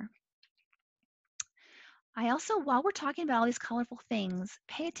went over. I also, while we're talking about all these colorful things,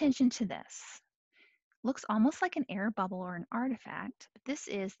 pay attention to this. Looks almost like an air bubble or an artifact, but this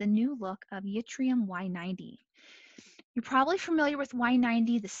is the new look of yttrium Y90. You're probably familiar with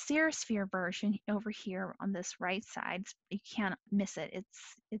Y90, the Cerosphere version over here on this right side. You can't miss it.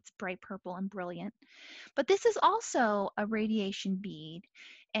 It's bright purple and brilliant. But this is also a radiation bead.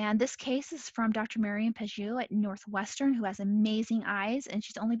 And this case is from Dr. Marion Pajou at Northwestern, who has amazing eyes. And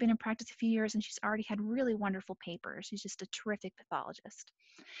she's only been in practice a few years, and she's already had really wonderful papers. She's just a terrific pathologist.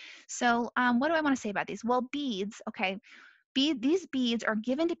 So what do I want to say about these? Well, beads, okay. These beads are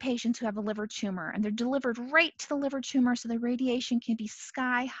given to patients who have a liver tumor, and they're delivered right to the liver tumor, so the radiation can be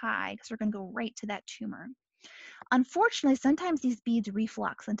sky high because they're going to go right to that tumor. Unfortunately, sometimes these beads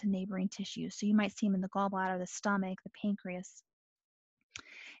reflux into neighboring tissues, so you might see them in the gallbladder, the stomach, the pancreas.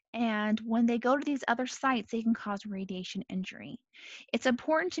 And when they go to these other sites, they can cause radiation injury. It's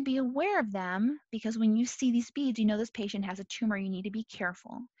important to be aware of them because when you see these beads, you know this patient has a tumor. You need to be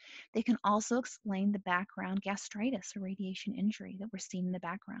careful. They can also explain the background gastritis or radiation injury that we're seeing in the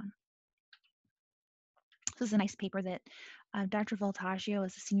background. This is a nice paper that Dr. Voltaggio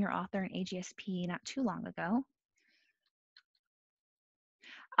is a senior author in AGSP not too long ago.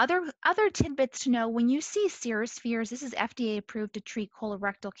 Other tidbits to know: when you see Cerospheres, this is FDA approved to treat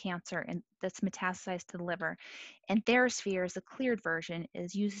colorectal cancer and that's metastasized to the liver. And Theraspheres, the cleared version,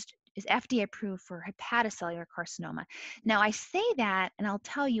 is FDA approved for hepatocellular carcinoma. Now I say that, and I'll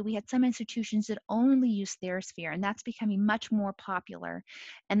tell you, we had some institutions that only use Therasphere, and that's becoming much more popular.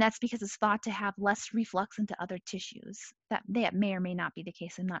 And that's because it's thought to have less reflux into other tissues. That may or may not be the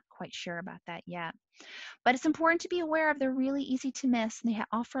case. I'm not quite sure about that yet. But it's important to be aware of. They're really easy to miss, and they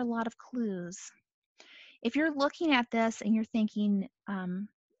offer a lot of clues. If you're looking at this and you're thinking,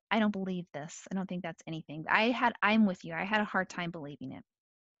 I don't believe this, I don't think that's anything, I'm with you. I had a hard time believing it.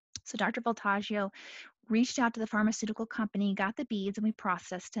 So Dr. Voltaggio reached out to the pharmaceutical company, got the beads, and we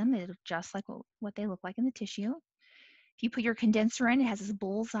processed them. They look just like what they look like in the tissue. If you put your condenser in, it has this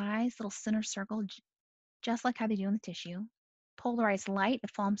bullseye, this little center circle, just like how they do in the tissue. Polarized light, it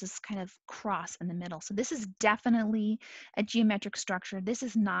forms this kind of cross in the middle. So this is definitely a geometric structure. This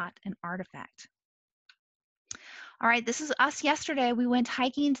is not an artifact. All right, this is us yesterday. We went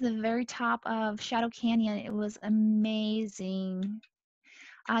hiking to the very top of Shadow Canyon. It was amazing.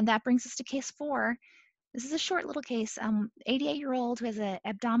 That brings us to case 4. This is a short little case. 88-year-old who has an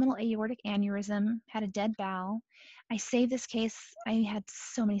abdominal aortic aneurysm, had a dead bowel. I saved this case. I had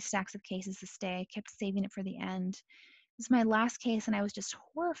so many stacks of cases this day. I kept saving it for the end. This is my last case, and I was just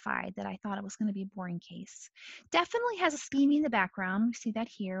horrified that I thought it was going to be a boring case. Definitely has ischemia in the background. We see that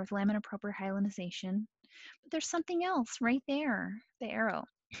here with lamina propria hyalinization. But there's something else right there, the arrow.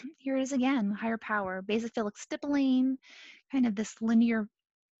 Here it is again, higher power, basophilic stippling, kind of this linear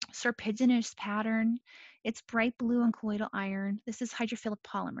serpiginous pattern. It's bright blue and colloidal iron. This is hydrophilic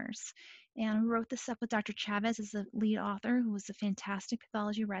polymers. And we wrote this up with Dr. Chavez as the lead author, who was a fantastic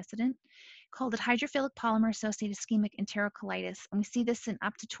pathology resident, called it hydrophilic polymer associated ischemic enterocolitis. And we see this in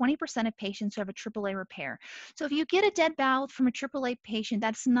up to 20% of patients who have a AAA repair. So if you get a dead bowel from a AAA patient,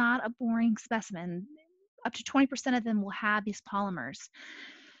 that's not a boring specimen. Up to 20% of them will have these polymers.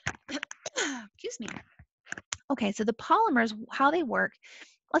 Excuse me. Okay, so the polymers, how they work,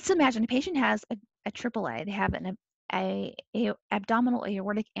 let's imagine a patient has a AAA. They have a abdominal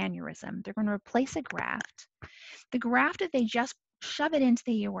aortic aneurysm. They're going to replace a graft. The graft, if they just shove it into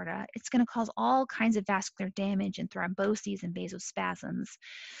the aorta, it's going to cause all kinds of vascular damage and thromboses and vasospasms.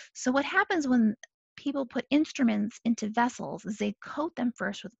 So what happens when people put instruments into vessels is they coat them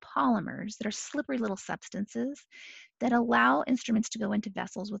first with polymers that are slippery little substances that allow instruments to go into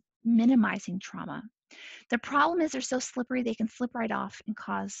vessels with minimizing trauma. The problem is they're so slippery they can slip right off and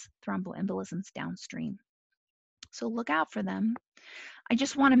cause thromboembolisms downstream. So look out for them. I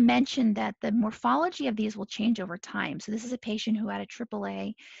just want to mention that the morphology of these will change over time. So this is a patient who had a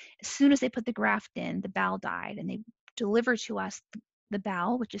AAA. As soon as they put the graft in, the bowel died, and they delivered to us the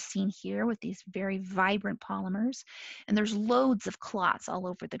bowel, which is seen here with these very vibrant polymers. And there's loads of clots all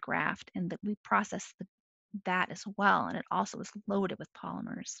over the graft, and that we process that as well. And it also is loaded with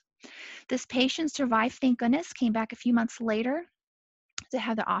polymers. This patient survived, thank goodness, came back a few months later to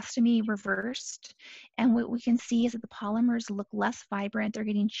have the ostomy reversed. And what we can see is that the polymers look less vibrant. They're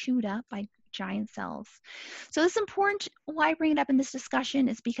getting chewed up by giant cells. So this is important. Why I bring it up in this discussion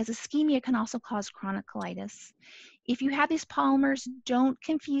is because ischemia can also cause chronic colitis. If you have these polymers, don't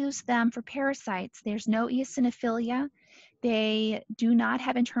confuse them for parasites. There's no eosinophilia. They do not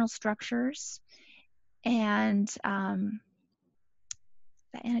have internal structures. And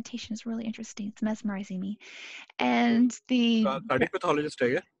that annotation is really interesting. It's mesmerizing me. And the cardiac pathologist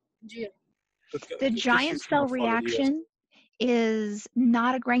है क्या? The giant cell reaction is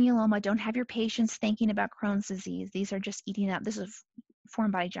not a granuloma. Don't have your patients thinking about Crohn's disease. These are just eating up. This is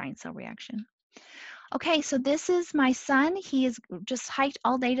formed by a giant cell reaction. Okay, so this is my son. He is just hiked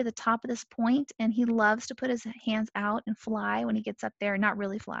all day to the top of this point, and he loves to put his hands out and fly when he gets up there. Not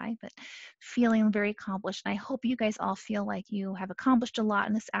really fly, but feeling very accomplished. And I hope you guys all feel like you have accomplished a lot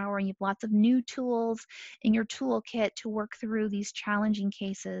in this hour, and you have lots of new tools in your toolkit to work through these challenging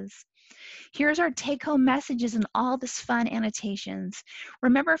cases. Here's our take-home messages and all this fun annotations.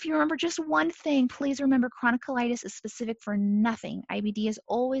 Remember, if you remember just one thing, please remember chronic colitis is specific for nothing. IBD is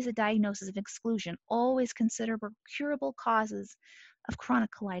always a diagnosis of exclusion. Always consider curable causes of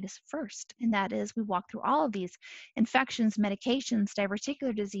chronic colitis first. And that is, we walk through all of these: infections, medications,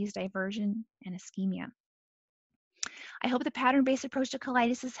 diverticular disease, diversion, and ischemia. I hope the pattern-based approach to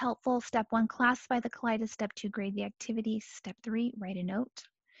colitis is helpful. Step 1, classify the colitis. Step 2, grade the activity. Step 3, write a note.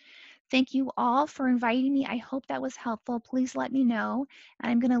 Thank you all for inviting me. I hope that was helpful. Please let me know. And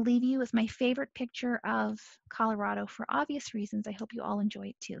I'm going to leave you with my favorite picture of Colorado for obvious reasons. I hope you all enjoy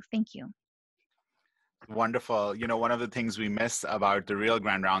it too. Thank you. Wonderful. You know, one of the things we miss about the real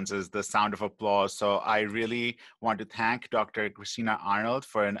Grand Rounds is the sound of applause. So I really want to thank Dr. Christina Arnold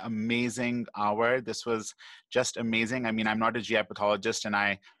for an amazing hour. This was just amazing. I mean, I'm not a GI pathologist and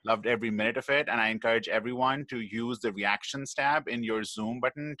I loved every minute of it. And I encourage everyone to use the reactions tab in your Zoom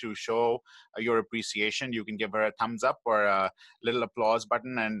button to show your appreciation. You can give her a thumbs up or a little applause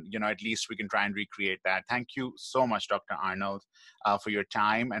button, and, you know, at least we can try and recreate that. Thank you so much, Dr. Arnold, for your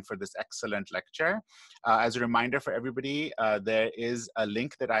time and for this excellent lecture. As a reminder for everybody, there is a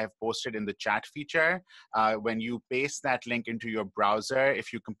link that I have posted in the chat feature. When you paste that link into your browser,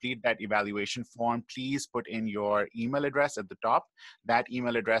 if you complete that evaluation form, please put in your email address at the top. That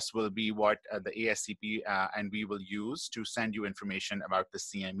email address will be what the ASCP and we will use to send you information about the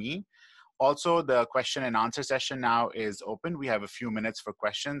CME. Also, the question and answer session now is open. We have a few minutes for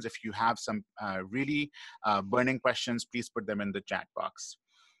questions. If you have some really burning questions, please put them in the chat box.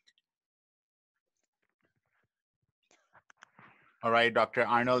 All right, Dr.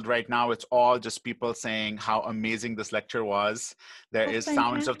 Arnold, right now it's all just people saying how amazing this lecture was. There is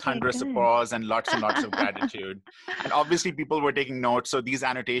sounds of thunderous applause and lots of gratitude. And obviously people were taking notes. So these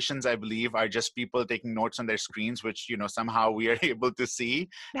annotations, I believe, are just people taking notes on their screens, which, you know, somehow we are able to see.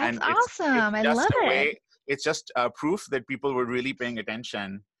 That's and awesome. I love it. It's just proof that people were really paying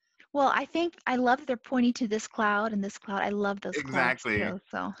attention. Well, I think I love that they're pointing to this cloud and this cloud. I love those clouds too.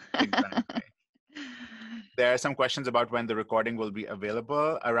 So. Exactly. There are some questions about when the recording will be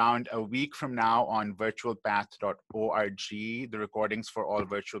available. Around a week from now on virtualpath.org, the recordings for all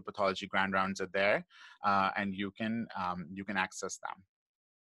virtual pathology grand rounds are there, and you can access them.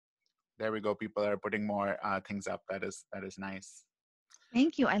 There we go. People are putting more things up. That is nice.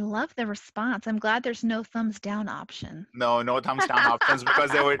 Thank you. I love the response. I'm glad there's no thumbs down option. No, no thumbs down options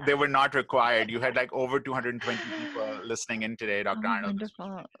because they were not required. You had like over 220 people listening in today, Dr. Oh, Arnold. This was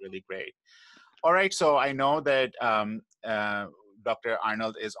wonderful. really, really great. All right, so I know that Dr.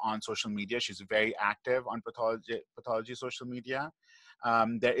 Arnold is on social media. She's very active on pathology social media.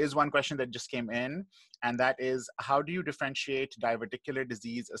 There is one question that just came in, and that is, how do you differentiate diverticular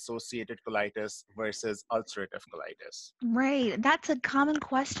disease-associated colitis versus ulcerative colitis? Right. That's a common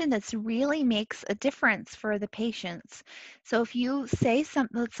question that's really makes a difference for the patients. So if you say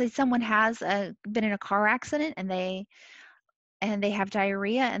let's say someone has been in a car accident and they have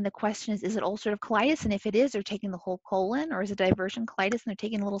diarrhea, and the question is it ulcerative colitis? And if it is, they're taking the whole colon, or is it diversion colitis and they're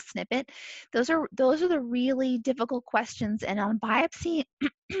taking a little snippet? Those are the really difficult questions. And on biopsy,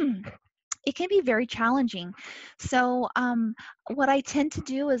 it can be very challenging. So what I tend to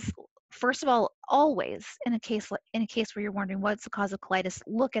do is, first of all, always in a case where you're wondering what's the cause of colitis,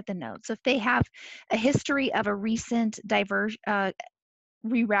 look at the notes. So if they have a history of a recent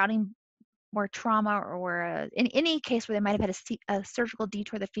rerouting or trauma, or in any case where they might have had a surgical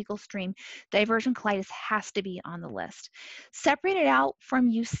detour of the fecal stream, diversion colitis has to be on the list. Separated out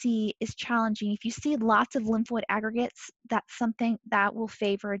from UC is challenging. If you see lots of lymphoid aggregates, that's something that will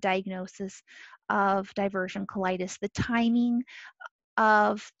favor a diagnosis of diversion colitis. The timing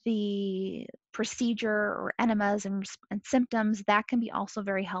of the procedure or enemas and symptoms, that can be also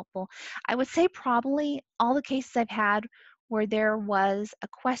very helpful. I would say probably all the cases I've had where there was a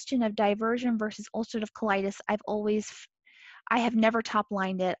question of diversion versus ulcerative colitis, I have never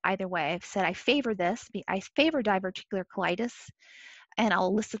top-lined it either way. I've said I favor this, I favor diverticular colitis, and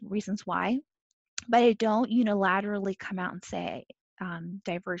I'll list the reasons why, but I don't unilaterally come out and say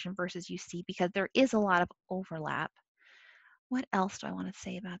diversion versus UC, because there is a lot of overlap. What else do I want to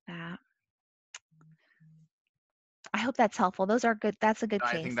say about that? I hope that's helpful. Those are good. That's a good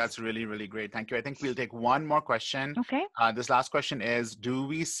case. I think that's really, really great. Thank you. I think we'll take one more question. Okay. This last question is, do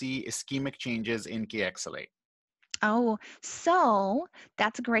we see ischemic changes in KXLA? Oh, so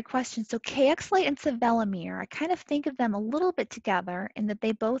that's a great question. So KXLA and sevelamer, I kind of think of them a little bit together in that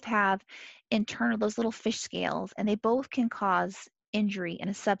they both have internal, those little fish scales, and they both can cause injury in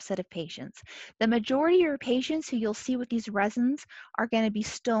a subset of patients. The majority of your patients who you'll see with these resins are going to be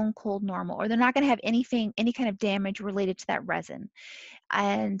stone cold normal, or they're not going to have any kind of damage related to that resin.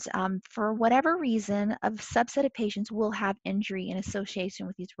 And for whatever reason, a subset of patients will have injury in association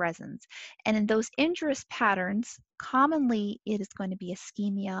with these resins. And in those injurious patterns, commonly it is going to be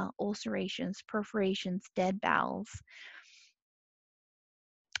ischemia, ulcerations, perforations, dead bowels.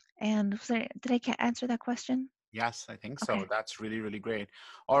 And did I answer that question? Yes, I think so. Okay. That's really, really great.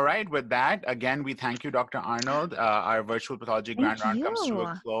 All right. With that, again, we thank you, Dr. Arnold. Our virtual pathology grand round comes to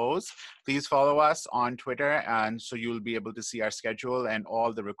a close. Please follow us on Twitter, and so you'll be able to see our schedule, and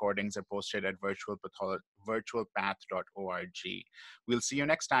all the recordings are posted at virtualpath.org. We'll see you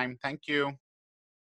next time. Thank you.